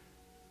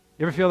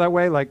 You ever feel that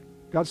way? Like,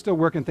 God's still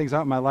working things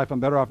out in my life. I'm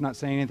better off not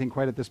saying anything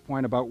quite at this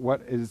point about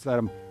what is that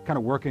I'm kind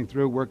of working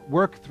through.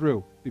 Work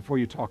through before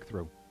you talk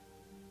through.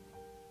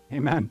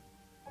 Amen.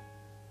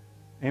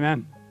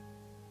 Amen.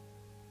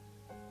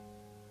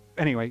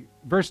 Anyway,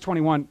 verse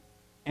 21,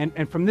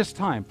 and from this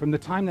time, from the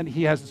time that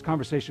he has this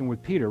conversation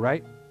with Peter,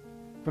 right?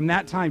 From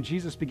that time,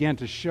 Jesus began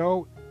to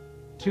show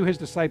to his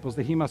disciples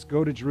that he must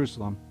go to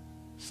Jerusalem,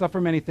 suffer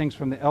many things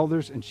from the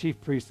elders and chief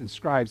priests and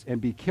scribes,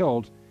 and be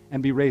killed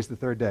and be raised the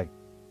 3rd day.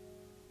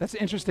 That's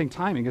interesting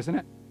timing, isn't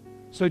it?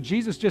 So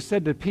Jesus just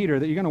said to Peter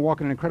that you're going to walk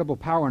in an incredible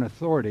power and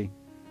authority,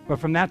 but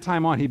from that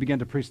time on, he began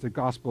to preach the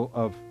gospel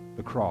of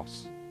the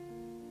cross.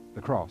 The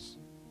cross.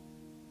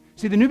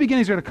 See, the new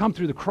beginnings are going to come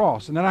through the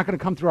cross, and they're not going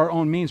to come through our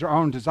own means or our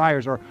own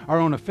desires or our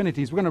own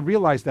affinities. We're going to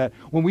realize that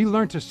when we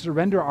learn to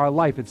surrender our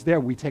life, it's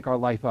there we take our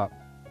life up.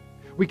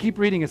 We keep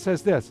reading, it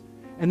says this,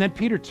 and then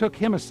Peter took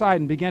him aside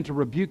and began to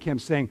rebuke him,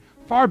 saying,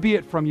 "Far be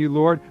it from you,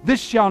 Lord, this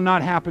shall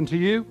not happen to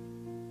you."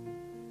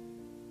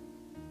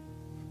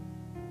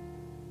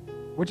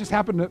 What just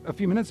happened a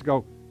few minutes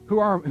ago?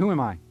 Who am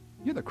I?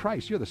 You're the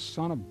Christ. You're the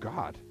Son of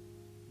God.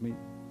 I mean,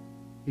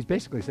 he's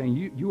basically saying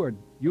you are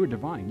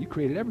divine. You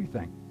created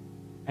everything.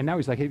 And now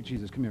he's like, hey,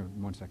 Jesus, come here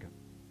 1 second.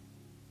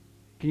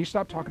 Can you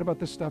stop talking about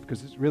this stuff?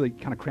 Because it's really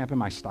kind of cramping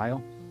my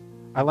style.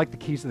 I like the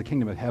keys to the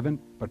kingdom of heaven,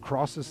 but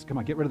crosses, come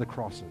on, get rid of the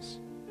crosses.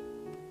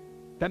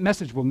 That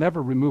message will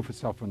never remove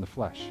itself from the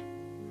flesh.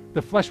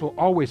 The flesh will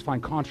always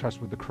find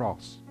contrast with the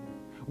cross.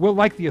 We'll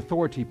like the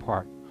authority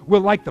part.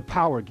 We'll like the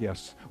power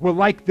gifts. We'll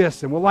like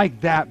this and we'll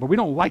like that, but we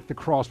don't like the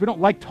cross. We don't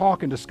like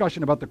talk and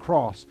discussion about the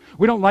cross.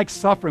 We don't like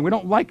suffering. We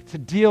don't like to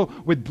deal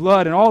with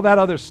blood and all that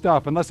other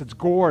stuff unless it's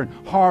gore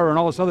and horror and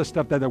all this other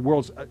stuff that the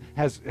world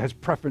has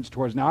preference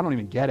towards. Now, I don't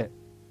even get it.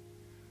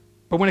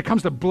 But when it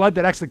comes to blood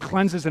that actually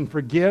cleanses and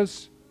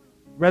forgives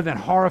rather than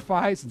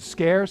horrifies and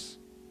scares,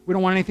 we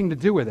don't want anything to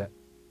do with it.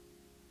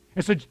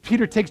 And so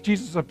Peter takes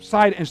Jesus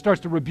aside and starts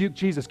to rebuke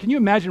Jesus. Can you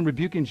imagine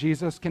rebuking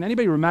Jesus? Can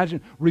anybody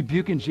imagine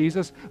rebuking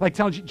Jesus? Like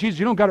telling Jesus,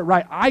 you don't got it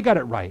right. I got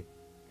it right.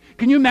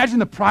 Can you imagine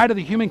the pride of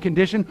the human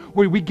condition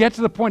where we get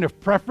to the point of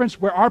preference,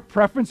 where our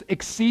preference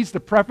exceeds the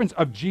preference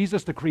of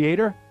Jesus, the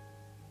Creator?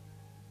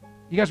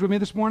 You guys with me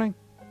this morning?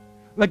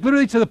 Like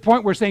literally to the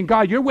point where we're saying,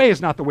 God, your way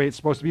is not the way it's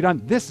supposed to be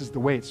done. This is the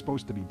way it's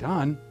supposed to be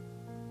done.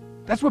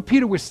 That's what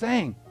Peter was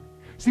saying.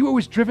 See what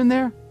was driven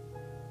there?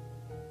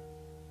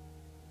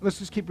 Let's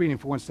just keep reading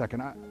for 1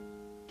 second.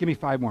 Give me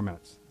 5 more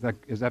minutes.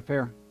 Is that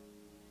fair?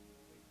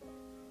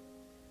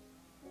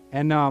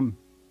 And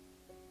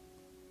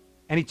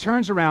he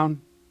turns around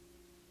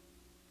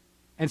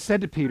and said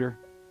to Peter,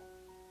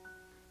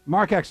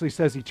 Mark actually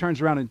says he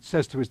turns around and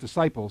says to his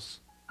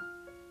disciples,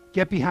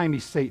 "Get behind me,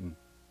 Satan,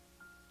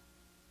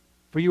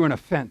 for you are an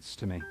offense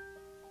to me.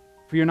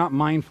 For you're not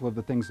mindful of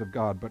the things of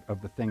God, but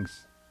of the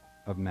things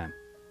of men."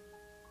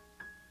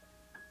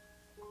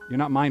 You're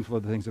not mindful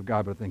of the things of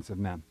God, but of the things of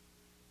men.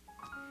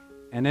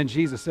 And then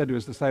Jesus said to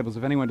his disciples,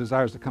 "If anyone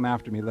desires to come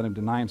after me, let him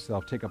deny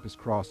himself, take up his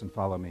cross, and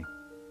follow me.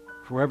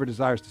 For whoever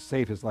desires to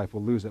save his life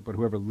will lose it, but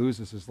whoever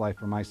loses his life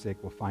for my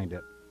sake will find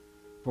it.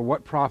 For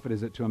what profit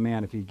is it to a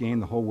man if he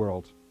gain the whole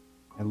world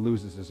and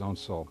loses his own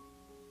soul?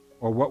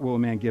 Or what will a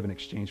man give in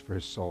exchange for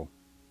his soul?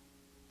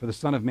 For the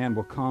Son of Man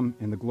will come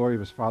in the glory of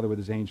his Father with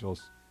his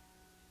angels,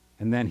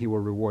 and then he will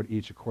reward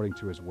each according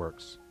to his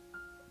works."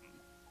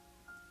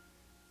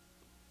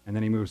 And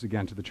then he moves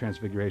again to the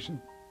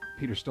transfiguration.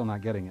 Peter's still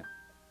not getting it.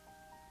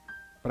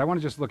 But I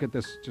want to just look at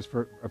this just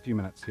for a few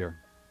minutes here.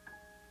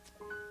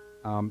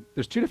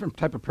 There's two different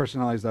type of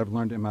personalities that I've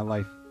learned in my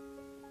life.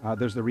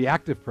 There's the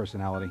reactive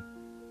personality,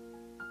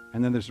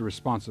 and then there's the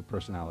responsive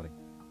personality.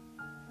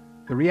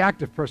 The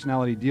reactive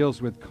personality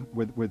deals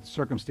with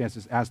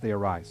circumstances as they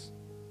arise.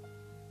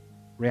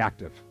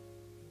 Reactive.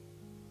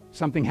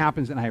 Something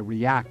happens and I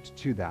react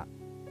to that.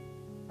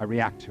 I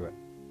react to it.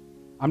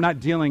 I'm not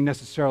dealing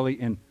necessarily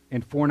in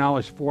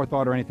foreknowledge,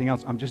 forethought, or anything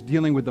else. I'm just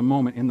dealing with the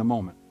moment in the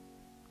moment.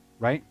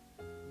 Right?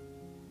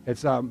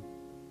 It's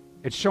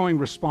showing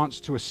response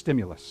to a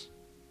stimulus.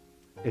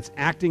 It's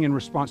acting in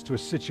response to a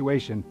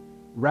situation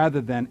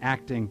rather than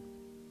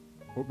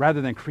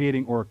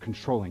creating or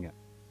controlling it.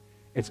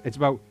 It's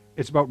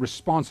about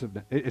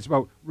responsiveness. It's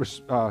about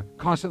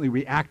constantly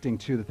reacting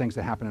to the things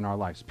that happen in our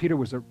lives. Peter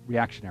was a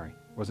reactionary,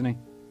 wasn't he?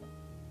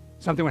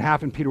 Something would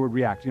happen, Peter would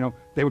react. You know,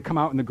 they would come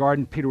out in the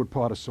garden, Peter would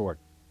pull out a sword.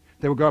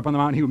 They would go up on the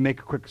mountain, he would make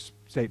a quick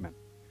statement.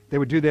 They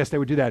would do this, they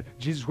would do that.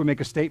 Jesus would make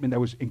a statement that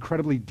was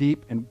incredibly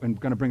deep and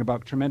going to bring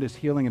about tremendous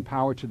healing and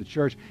power to the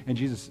church,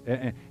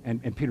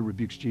 and Peter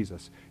rebukes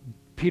Jesus.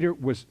 Peter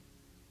was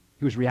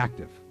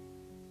reactive.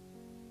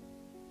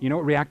 You know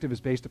what reactive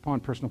is based upon?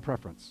 Personal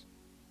preference.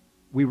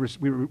 We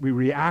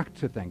react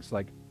to things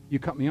like, you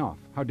cut me off.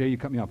 How dare you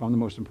cut me off? I'm the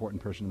most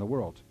important person in the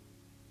world.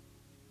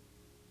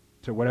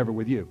 To whatever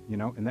with you, you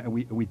know, and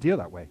we deal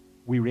that way.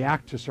 We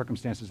react to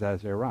circumstances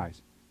as they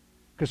arise.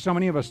 Because so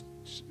many of us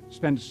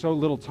spend so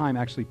little time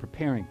actually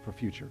preparing for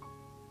future.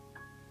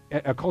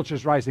 A culture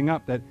is rising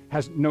up that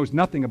knows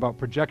nothing about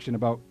projection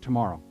about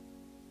tomorrow.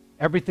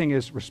 Everything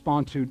is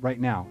respond to right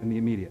now in the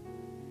immediate.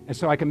 And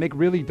so I can make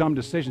really dumb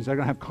decisions that are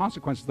going to have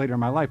consequences later in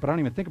my life, but I don't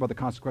even think about the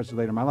consequences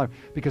later in my life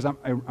because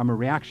I'm a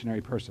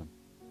reactionary person.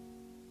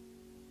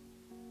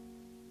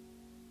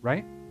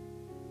 Right?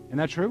 Isn't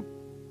that true?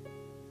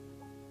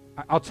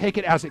 I'll take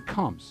it as it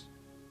comes.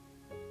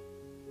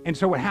 And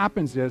so what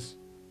happens is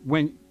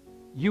when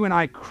you and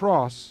I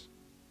cross,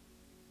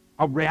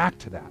 I'll react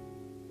to that.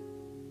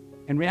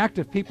 And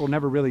reactive people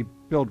never really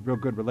build real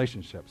good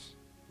relationships,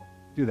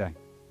 do they?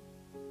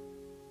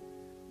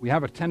 We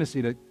have a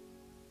tendency to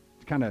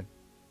kind of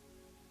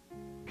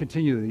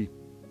continually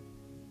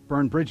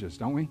burn bridges,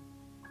 don't we?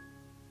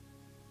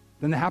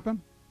 Doesn't that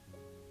happen?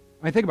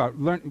 I mean, think about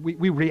it.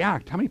 We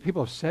react. How many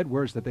people have said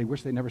words that they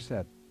wish they never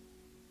said?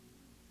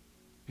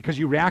 Because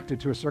you reacted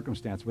to a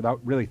circumstance without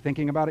really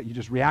thinking about it. You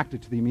just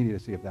reacted to the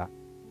immediacy of that.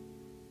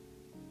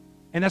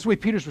 And that's the way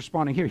Peter's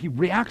responding here. He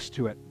reacts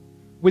to it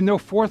with no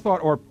forethought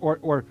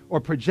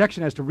or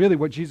projection as to really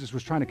what Jesus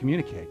was trying to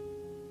communicate.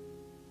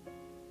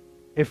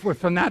 If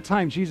from that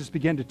time Jesus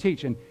began to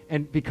teach,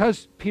 and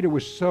because Peter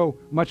was so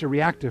much a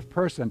reactive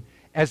person,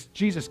 as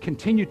Jesus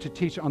continued to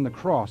teach on the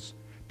cross,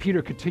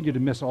 Peter continued to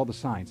miss all the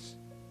signs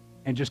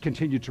and just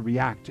continued to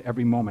react to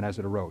every moment as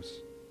it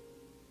arose.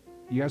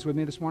 You guys with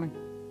me this morning?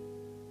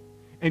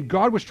 And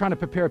God was trying to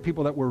prepare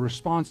people that were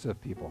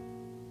responsive people.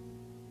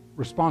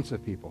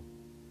 Responsive people.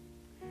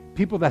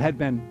 People that had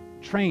been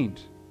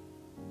trained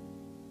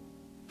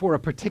for a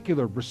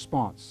particular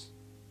response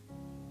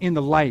in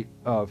the light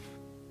of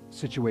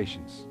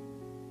situations.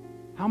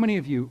 How many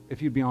of you,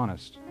 if you'd be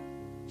honest,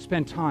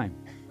 spend time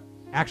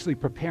actually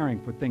preparing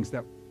for things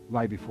that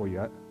lie before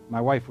you? My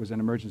wife was in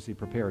emergency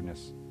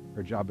preparedness,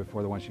 her job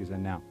before the one she's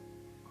in now.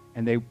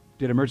 And they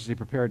did emergency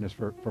preparedness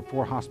for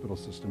 4 hospital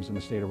systems in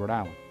the state of Rhode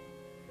Island.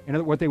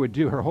 And what they would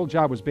do, her whole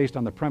job was based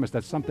on the premise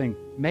that something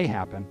may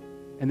happen,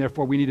 and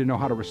therefore we need to know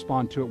how to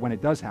respond to it when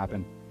it does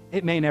happen.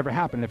 It may never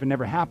happen. And if it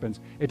never happens,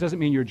 it doesn't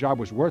mean your job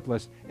was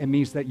worthless. It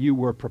means that you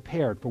were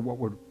prepared for what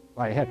would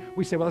lie ahead.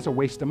 We say, well, that's a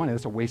waste of money.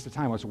 That's a waste of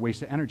time. That's a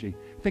waste of energy.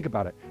 Think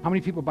about it. How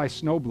many people buy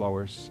snow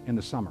blowers in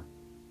the summer?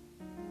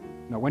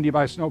 No, when do you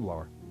buy a snow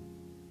blower?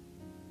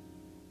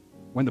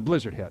 When the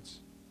blizzard hits.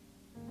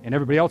 And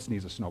everybody else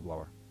needs a snow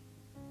blower.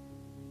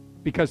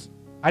 Because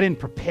I didn't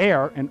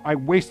prepare, and I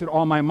wasted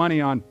all my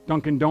money on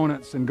Dunkin'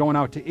 Donuts and going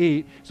out to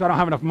eat, so I don't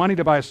have enough money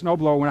to buy a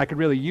snowblower when I could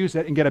really use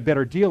it and get a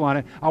better deal on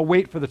it. I'll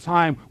wait for the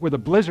time where the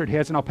blizzard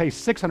hits, and I'll pay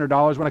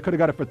 $600 when I could have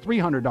got it for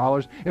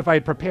 $300 if I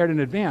had prepared in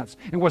advance.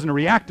 It wasn't a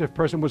reactive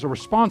person, was a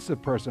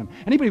responsive person.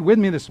 Anybody with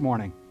me this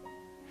morning?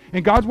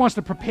 And God wants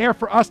to prepare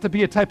for us to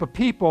be a type of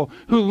people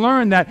who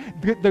learn that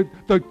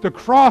the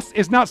cross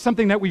is not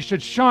something that we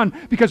should shun,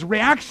 because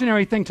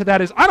reactionary thing to that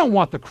is, I don't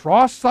want the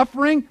cross,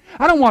 suffering.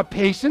 I don't want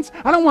patience.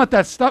 I don't want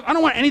that stuff. I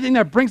don't want anything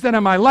that brings that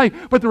in my life.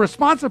 But the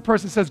responsive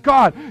person says,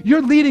 God,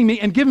 you're leading me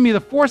and giving me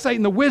the foresight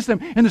and the wisdom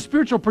and the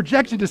spiritual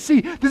projection to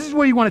see this is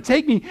where you want to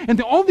take me. And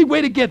the only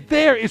way to get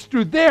there is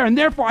through there. And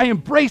therefore I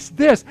embrace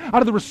this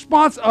out of the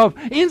response of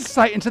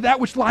insight into that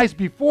which lies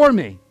before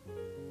me.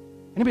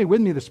 Anybody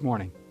with me this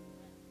morning?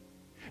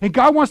 And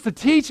God wants to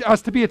teach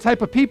us to be a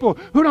type of people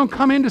who don't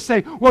come in to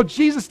say, well,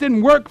 Jesus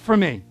didn't work for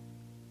me.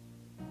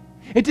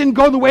 It didn't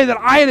go the way that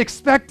I had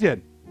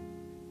expected.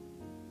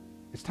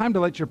 It's time to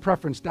let your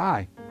preference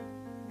die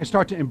and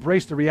start to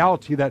embrace the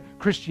reality that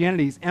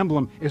Christianity's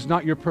emblem is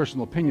not your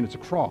personal opinion. It's a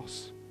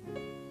cross.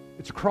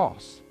 It's a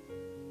cross.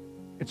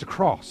 It's a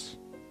cross.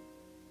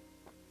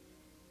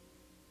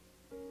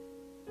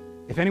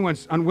 If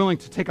anyone's unwilling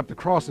to take up the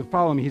cross and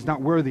follow me, he's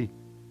not worthy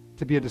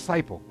to be a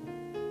disciple.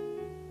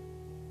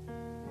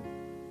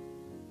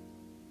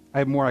 I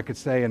have more I could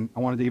say, and I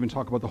wanted to even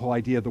talk about the whole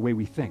idea of the way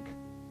we think.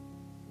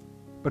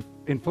 But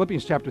in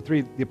Philippians chapter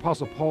 3, the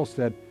Apostle Paul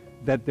said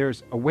that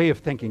there's a way of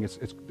thinking. It's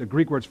the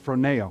Greek word's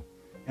phroneo,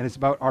 and it's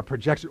about our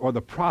projection or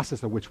the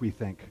process of which we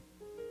think.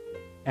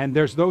 And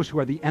there's those who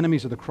are the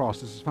enemies of the cross.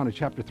 This is found in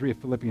chapter 3 of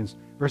Philippians,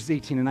 verses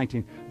 18 and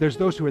 19. There's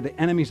those who are the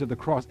enemies of the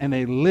cross, and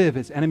they live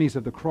as enemies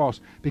of the cross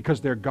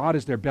because their God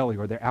is their belly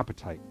or their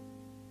appetite.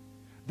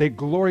 They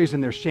glory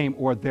in their shame,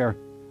 or their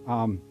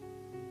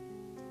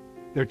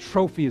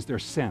trophy is their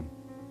sin.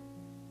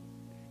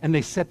 And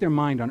they set their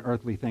mind on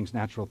earthly things,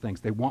 natural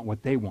things. They want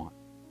what they want.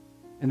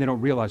 And they don't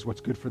realize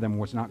what's good for them and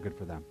what's not good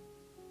for them.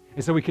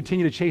 And so we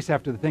continue to chase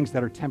after the things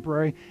that are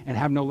temporary and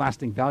have no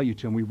lasting value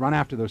to them. We run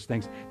after those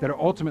things that are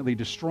ultimately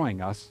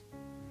destroying us.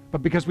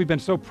 But because we've been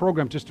so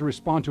programmed just to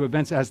respond to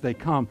events as they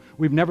come,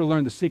 we've never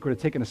learned the secret of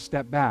taking a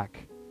step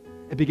back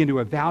and begin to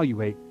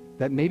evaluate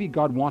that maybe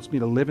God wants me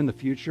to live in the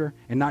future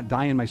and not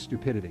die in my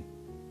stupidity.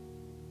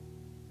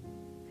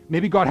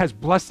 Maybe God has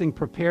blessing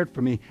prepared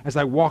for me as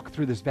I walk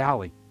through this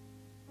valley.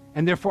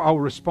 And therefore, I will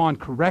respond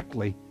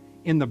correctly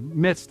in the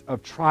midst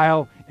of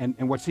trial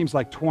and what seems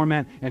like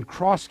torment and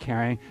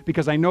cross-carrying,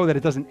 because I know that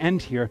it doesn't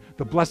end here.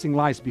 The blessing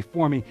lies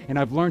before me, and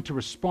I've learned to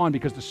respond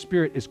because the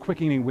Spirit is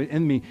quickening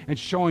within me and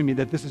showing me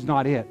that this is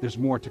not it. There's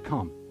more to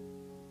come.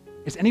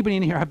 Does anybody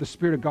in here have the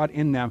Spirit of God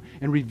in them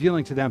and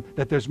revealing to them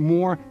that there's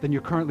more than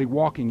you're currently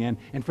walking in?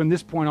 And from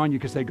this point on, you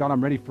can say, God,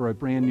 I'm ready for a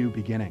brand new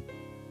beginning.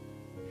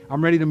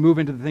 I'm ready to move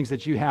into the things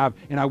that you have,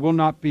 and I will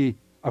not be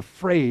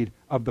afraid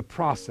of the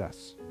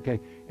process. Okay,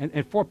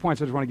 and 4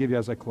 points I just want to give you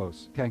as I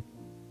close, okay?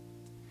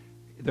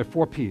 There are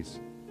 4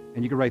 P's,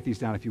 and you can write these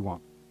down if you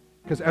want.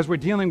 Because as we're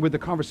dealing with the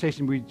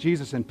conversation with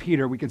Jesus and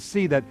Peter, we can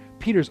see that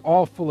Peter's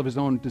all full of his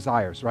own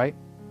desires, right?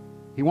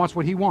 He wants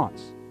what he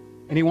wants,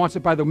 and he wants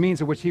it by the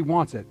means of which he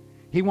wants it.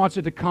 He wants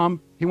it to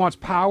come, he wants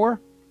power,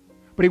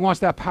 but he wants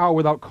that power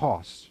without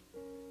cost.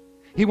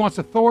 He wants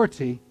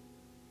authority,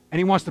 and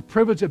he wants the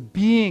privilege of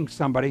being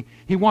somebody.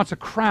 He wants a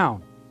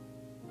crown,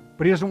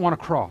 but he doesn't want a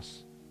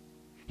cross.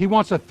 He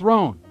wants a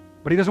throne,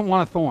 but he doesn't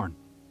want a thorn.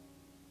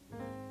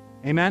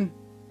 Amen?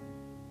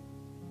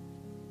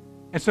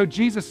 And so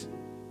Jesus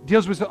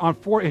deals with us on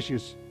 4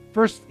 issues.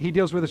 First, he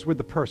deals with us with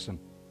the person,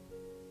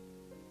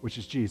 which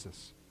is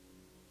Jesus.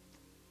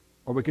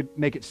 Or we could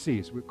make it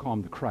C, we call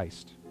him the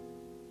Christ.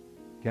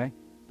 Okay?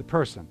 The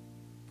person.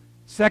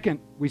 Second,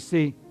 we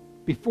see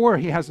before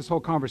he has this whole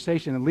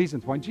conversation and leads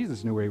into the point,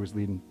 Jesus knew where he was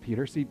leading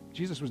Peter. See,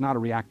 Jesus was not a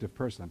reactive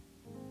person.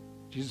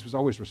 Jesus was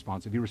always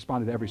responsive. He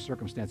responded to every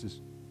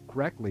circumstances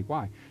correctly.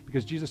 Why?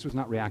 Because Jesus was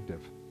not reactive.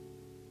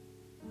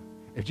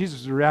 If Jesus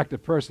was a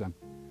reactive person,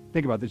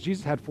 think about this.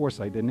 Jesus had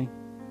foresight, didn't he?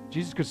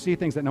 Jesus could see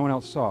things that no one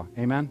else saw.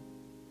 Amen?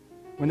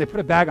 When they put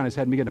a bag on his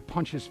head and began to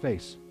punch his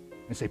face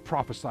and say,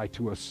 prophesy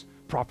to us,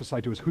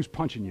 who's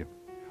punching you?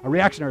 A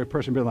reactionary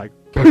person would be like,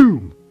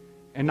 boom,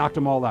 and knocked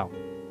them all out.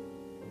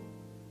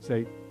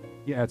 Say,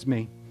 yeah, it's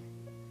me.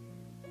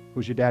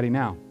 Who's your daddy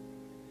now?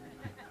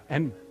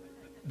 And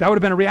that would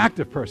have been a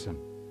reactive person.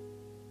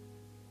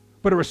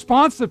 But a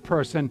responsive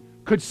person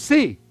could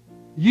see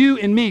you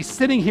and me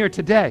sitting here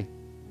today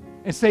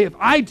and say, if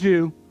I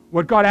do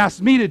what God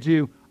asked me to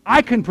do,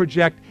 I can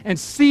project and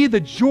see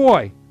the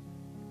joy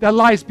that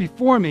lies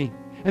before me,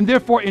 and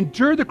therefore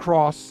endure the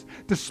cross,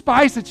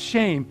 despise its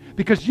shame,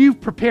 because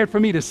you've prepared for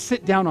me to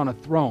sit down on a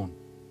throne.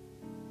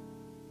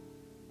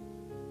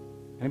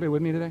 Anybody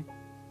with me today?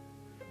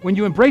 When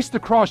you embrace the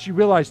cross, you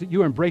realize that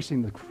you're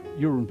embracing the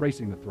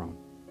throne.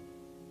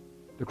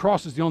 The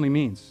cross is the only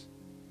means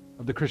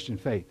of the Christian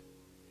faith.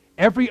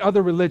 Every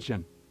other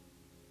religion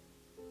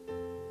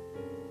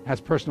has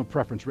personal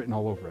preference written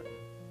all over it.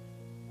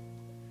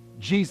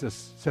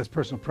 Jesus says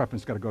personal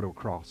preference got to go to a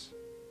cross.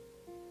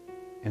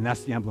 And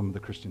that's the emblem of the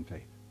Christian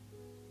faith.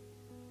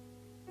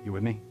 You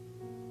with me?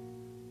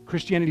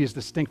 Christianity is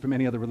distinct from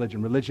any other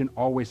religion. Religion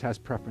always has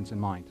preference in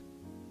mind.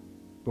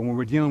 But when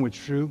we're dealing with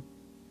true,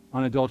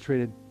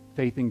 unadulterated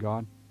faith in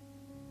God,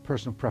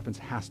 personal preference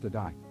has to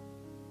die.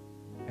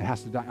 It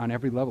has to die on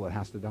every level. It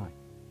has to die.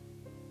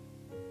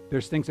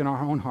 There's things in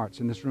our own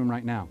hearts in this room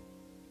right now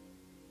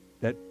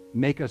that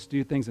make us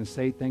do things and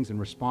say things and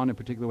respond in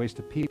particular ways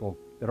to people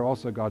that are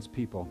also God's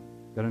people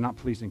that are not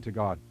pleasing to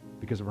God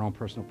because of our own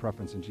personal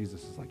preference. And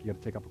Jesus is like, you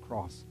got to take up a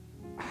cross.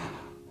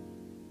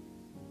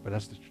 But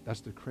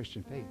that's the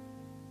Christian faith.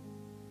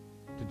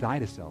 To die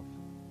to self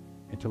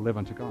and to live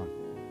unto God.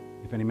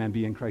 If any man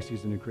be in Christ,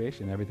 he's a new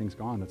creation. Everything's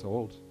gone. That's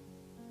old.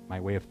 My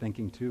way of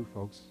thinking too,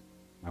 folks.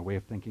 My way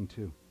of thinking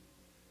too.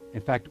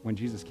 In fact, when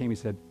Jesus came, he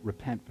said,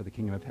 repent, for the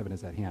kingdom of heaven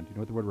is at hand. You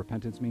know what the word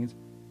repentance means?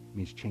 It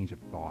means change of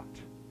thought.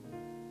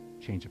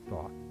 Change of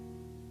thought.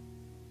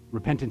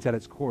 Repentance at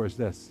its core is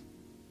this.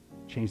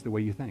 Change the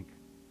way you think.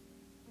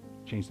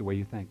 Change the way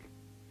you think.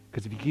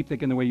 Because if you keep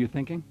thinking the way you're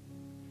thinking,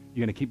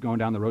 you're going to keep going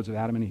down the roads of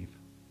Adam and Eve.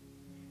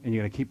 And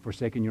you're going to keep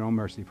forsaking your own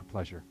mercy for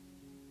pleasure.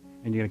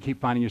 And you're going to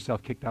keep finding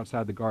yourself kicked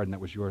outside the garden that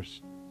was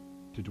yours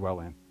to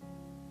dwell in.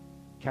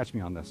 Catch me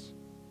on this.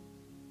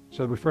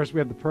 So first we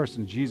have the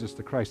person, Jesus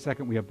the Christ.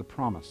 Second, we have the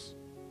promise,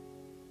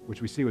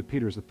 which we see with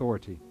Peter's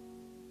authority.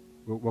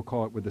 We'll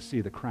call it with the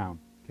C, the crown.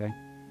 Okay?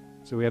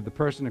 So we have the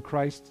person of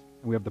Christ,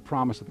 and we have the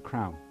promise of the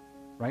crown,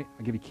 right?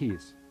 I'll give you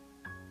keys.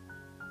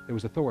 It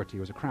was authority. It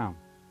was a crown.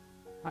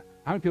 How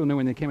many people knew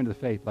when they came into the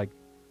faith, like,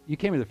 you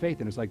came into the faith,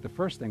 and it's like the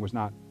first thing was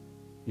not,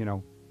 you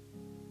know,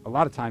 a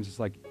lot of times it's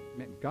like,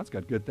 man, God's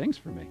got good things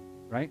for me,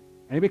 right?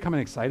 Anybody coming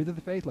excited to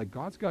the faith? Like,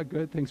 God's got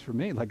good things for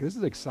me. Like, this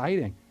is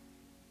exciting.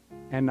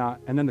 And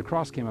then the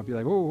cross came up. You're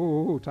like,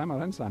 whoa, time out.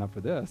 I didn't sign up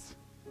for this.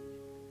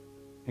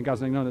 And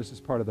God's like, no, this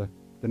is part of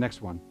the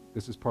next one.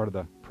 This is part of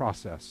the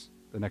process,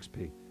 the next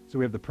P. So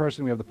we have the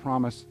person, we have the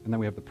promise, and then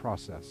we have the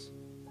process.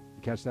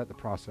 You catch that? The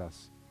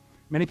process.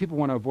 Many people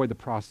want to avoid the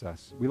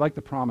process. We like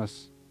the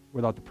promise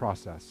without the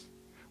process.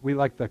 We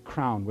like the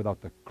crown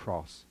without the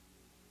cross.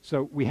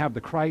 So we have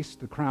the Christ,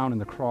 the crown,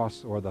 and the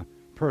cross, or the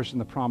person,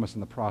 the promise,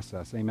 and the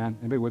process. Amen?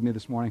 Anybody with me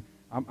this morning?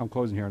 I'm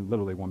closing here in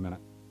literally 1 minute.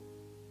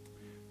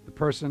 The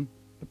person,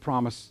 the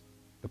promise,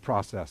 the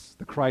process.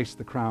 The Christ,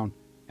 the crown,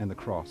 and the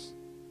cross.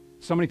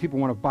 So many people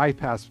want to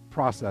bypass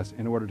process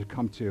in order to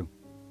come to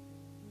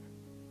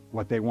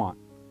what they want.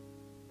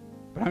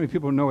 But how many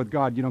people know with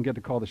God you don't get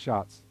to call the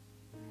shots?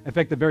 In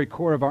fact, the very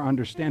core of our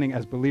understanding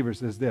as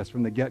believers is this,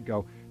 from the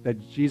get-go, that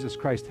Jesus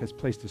Christ has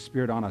placed His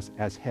Spirit on us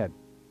as head.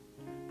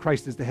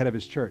 Christ is the head of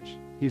His church.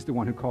 He's the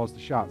one who calls the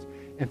shots.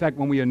 In fact,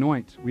 when we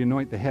anoint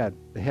the head.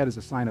 The head is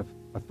a sign of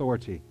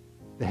authority.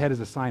 The head is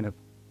a sign of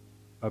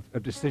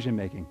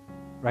decision-making,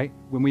 right?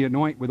 When we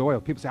anoint with oil,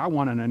 people say, I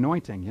want an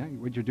anointing. Yeah,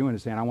 what you're doing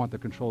is saying, I want the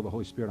control of the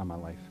Holy Spirit on my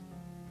life.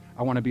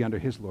 I want to be under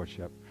His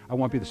lordship. I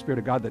want to be the Spirit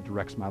of God that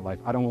directs my life.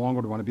 I don't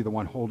longer want to be the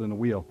one holding the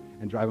wheel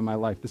and driving my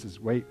life. This is,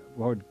 wait,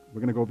 Lord,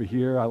 we're going to go over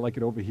here. I like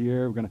it over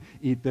here. We're going to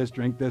eat this,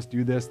 drink this,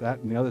 do this, that,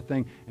 and the other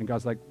thing. And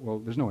God's like, well,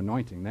 there's no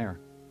anointing there.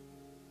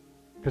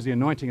 Because the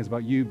anointing is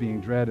about you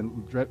being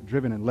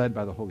driven and led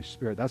by the Holy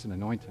Spirit. That's an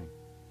anointing.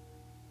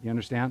 You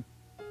understand?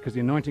 Because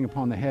the anointing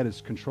upon the head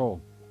is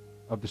control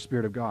of the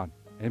Spirit of God.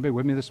 Anybody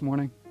with me this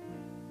morning?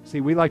 See,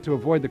 we like to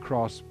avoid the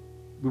cross.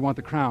 We want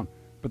the crown.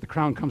 But the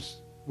crown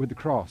comes with the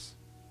cross.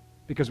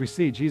 Because we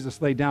see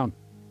Jesus laid down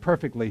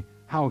perfectly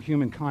how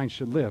humankind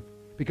should live.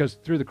 Because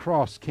through the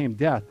cross came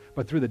death,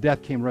 but through the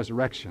death came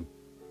resurrection.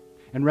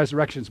 And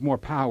resurrection is more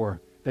power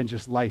than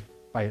just life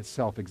by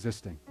itself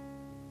existing.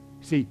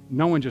 See,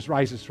 no one just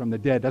rises from the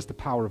dead. That's the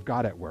power of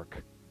God at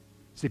work.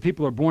 See,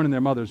 people are born in their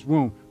mother's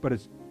womb,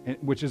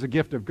 which is a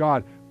gift of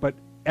God, but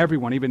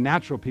everyone, even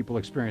natural people,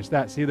 experience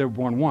that. See, they were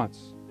born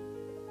once,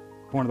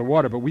 born of the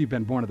water, but we've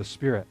been born of the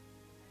Spirit.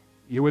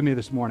 You with me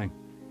this morning?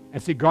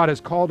 And see, God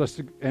has called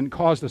us and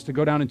caused us to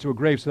go down into a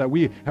grave so that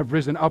we have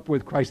risen up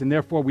with Christ, and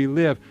therefore we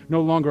live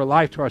no longer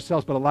alive to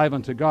ourselves, but alive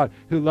unto God,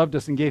 who loved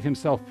us and gave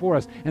Himself for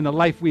us. And the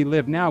life we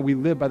live now, we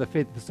live by the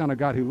faith of the Son of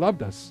God who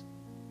loved us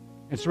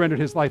and surrendered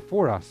His life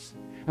for us.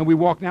 And we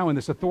walk now in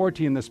this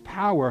authority and this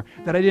power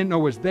that I didn't know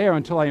was there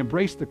until I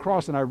embraced the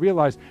cross and I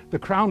realized the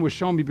crown was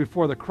shown me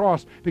before the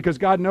cross, because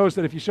God knows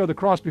that if you show the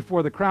cross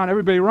before the crown,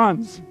 everybody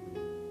runs.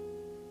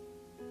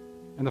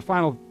 And the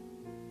final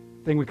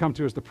thing we come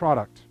to is the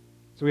product.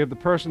 So we have the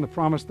person, the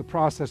promise, the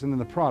process, and then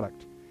the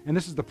product. And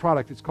this is the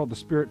product. It's called the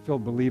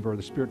Spirit-filled believer, or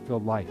the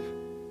Spirit-filled life.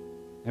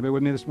 Anybody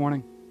with me this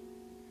morning?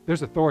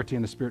 There's authority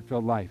in the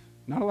Spirit-filled life.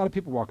 Not a lot of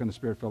people walk in the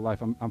Spirit-filled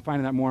life. I'm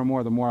finding that more and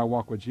more the more I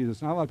walk with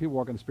Jesus. Not a lot of people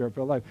walk in the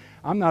Spirit-filled life.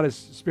 I'm not as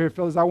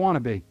Spirit-filled as I want to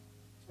be.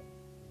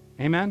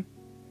 Amen?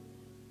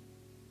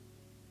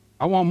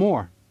 I want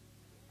more.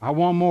 I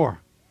want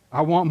more.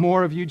 I want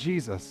more of you,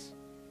 Jesus.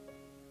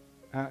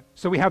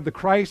 So we have the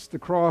Christ, the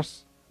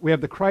cross. We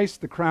have the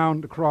Christ, the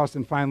crown, the cross,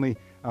 and finally,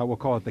 we'll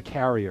call it the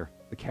carrier.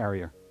 The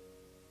carrier.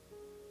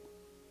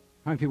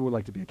 How many people would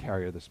like to be a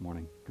carrier this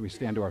morning? Can we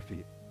stand to our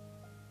feet?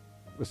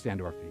 Let's stand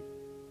to our feet.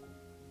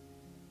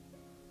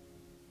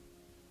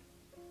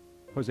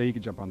 Jose, you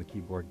can jump on the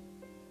keyboard.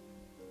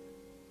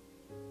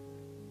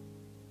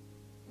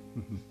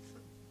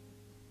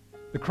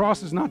 The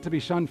cross is not to be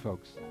shunned,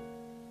 folks.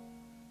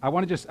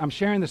 I'm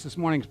sharing this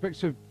morning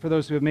for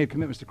those who have made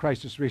commitments to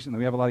Christ just recently.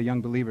 We have a lot of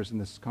young believers in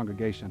this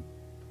congregation.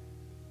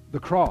 The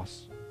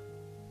cross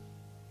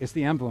is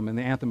the emblem and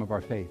the anthem of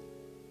our faith.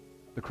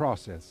 The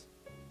cross is.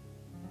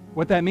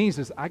 What that means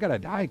is I got to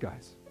die,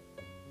 guys.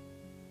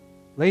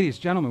 Ladies,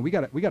 gentlemen, we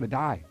got to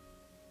die.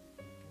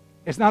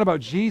 It's not about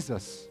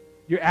Jesus.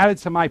 You're added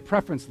to my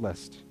preference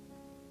list.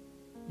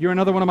 You're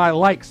another one of my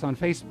likes on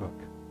Facebook.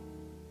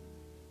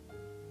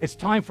 It's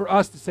time for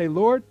us to say,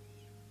 Lord,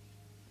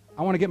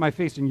 I want to get my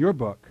face in your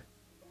book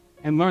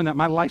and learn that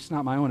my life's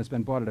not my own. It's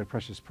been bought at a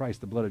precious price,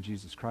 the blood of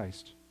Jesus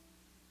Christ.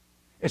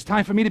 It's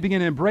time for me to begin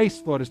to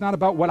embrace, Lord. It's not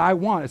about what I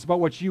want. It's about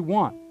what you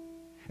want.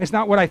 It's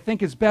not what I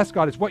think is best,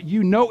 God. It's what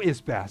you know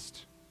is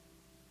best.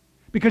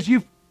 Because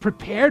you've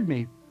prepared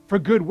me for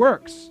good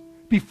works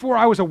before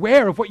I was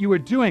aware of what you were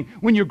doing.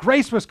 When your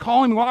grace was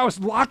calling me while I was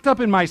locked up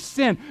in my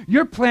sin,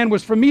 your plan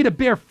was for me to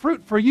bear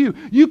fruit for you.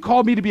 You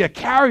called me to be a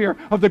carrier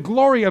of the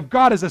glory of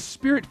God as a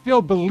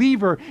Spirit-filled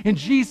believer in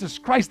Jesus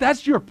Christ.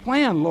 That's your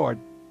plan, Lord.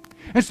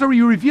 And so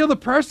you reveal the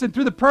person.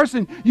 Through the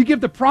person, you give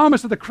the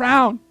promise of the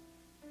crown.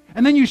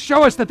 And then you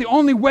show us that the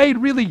only way to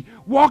really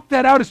walk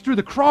that out is through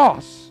the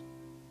cross.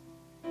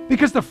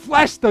 Because the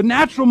flesh, the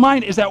natural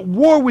mind, is at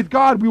war with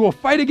God. We will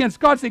fight against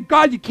God, say,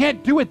 God, you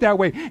can't do it that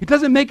way. It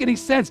doesn't make any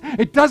sense.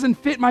 It doesn't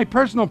fit my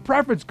personal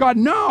preference. God,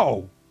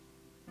 no.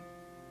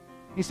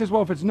 He says,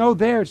 well, if it's no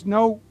there, it's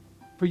no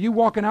for you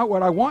walking out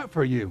what I want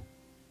for you.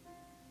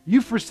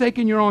 You've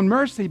forsaken your own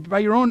mercy by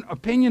your own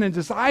opinion and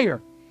desire.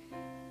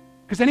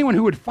 Because anyone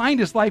who would find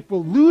his life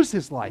will lose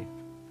his life.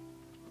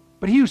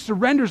 But he who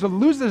surrenders or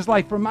loses his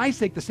life for my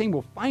sake, the same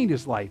will find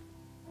his life.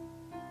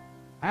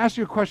 I asked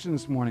you a question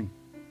this morning.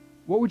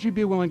 What would you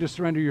be willing to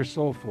surrender your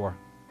soul for?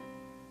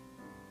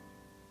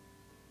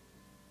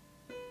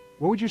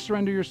 What would you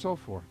surrender your soul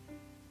for?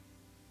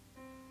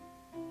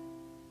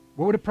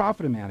 What would it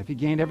profit a man if he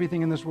gained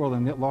everything in this world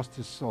and yet lost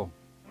his soul?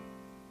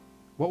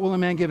 What will a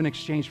man give in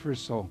exchange for his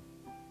soul?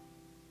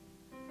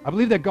 I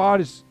believe that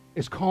God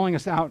is calling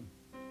us out.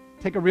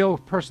 Take a real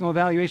personal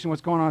evaluation of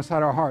what's going on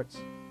inside our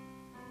hearts.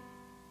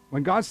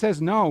 When God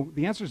says no,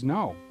 the answer is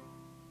no.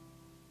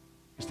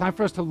 It's time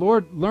for us to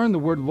learn the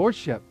word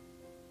lordship.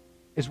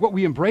 It's what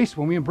we embrace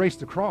when we embrace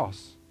the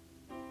cross.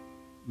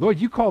 Lord,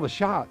 you call the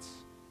shots.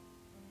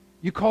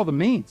 You call the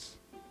means.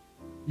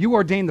 You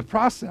ordain the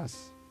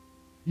process.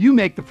 You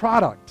make the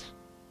product.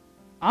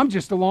 I'm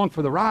just along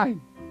for the ride.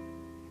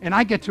 And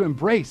I get to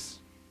embrace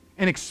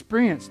and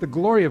experience the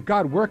glory of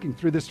God working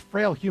through this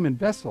frail human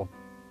vessel.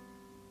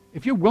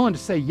 If you're willing to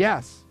say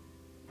yes,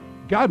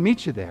 God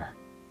meets you there.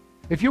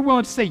 If you're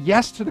willing to say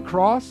yes to the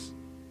cross,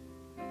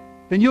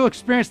 then you'll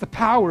experience the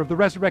power of the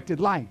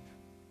resurrected life.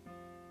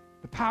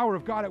 The power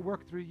of God at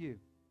work through you.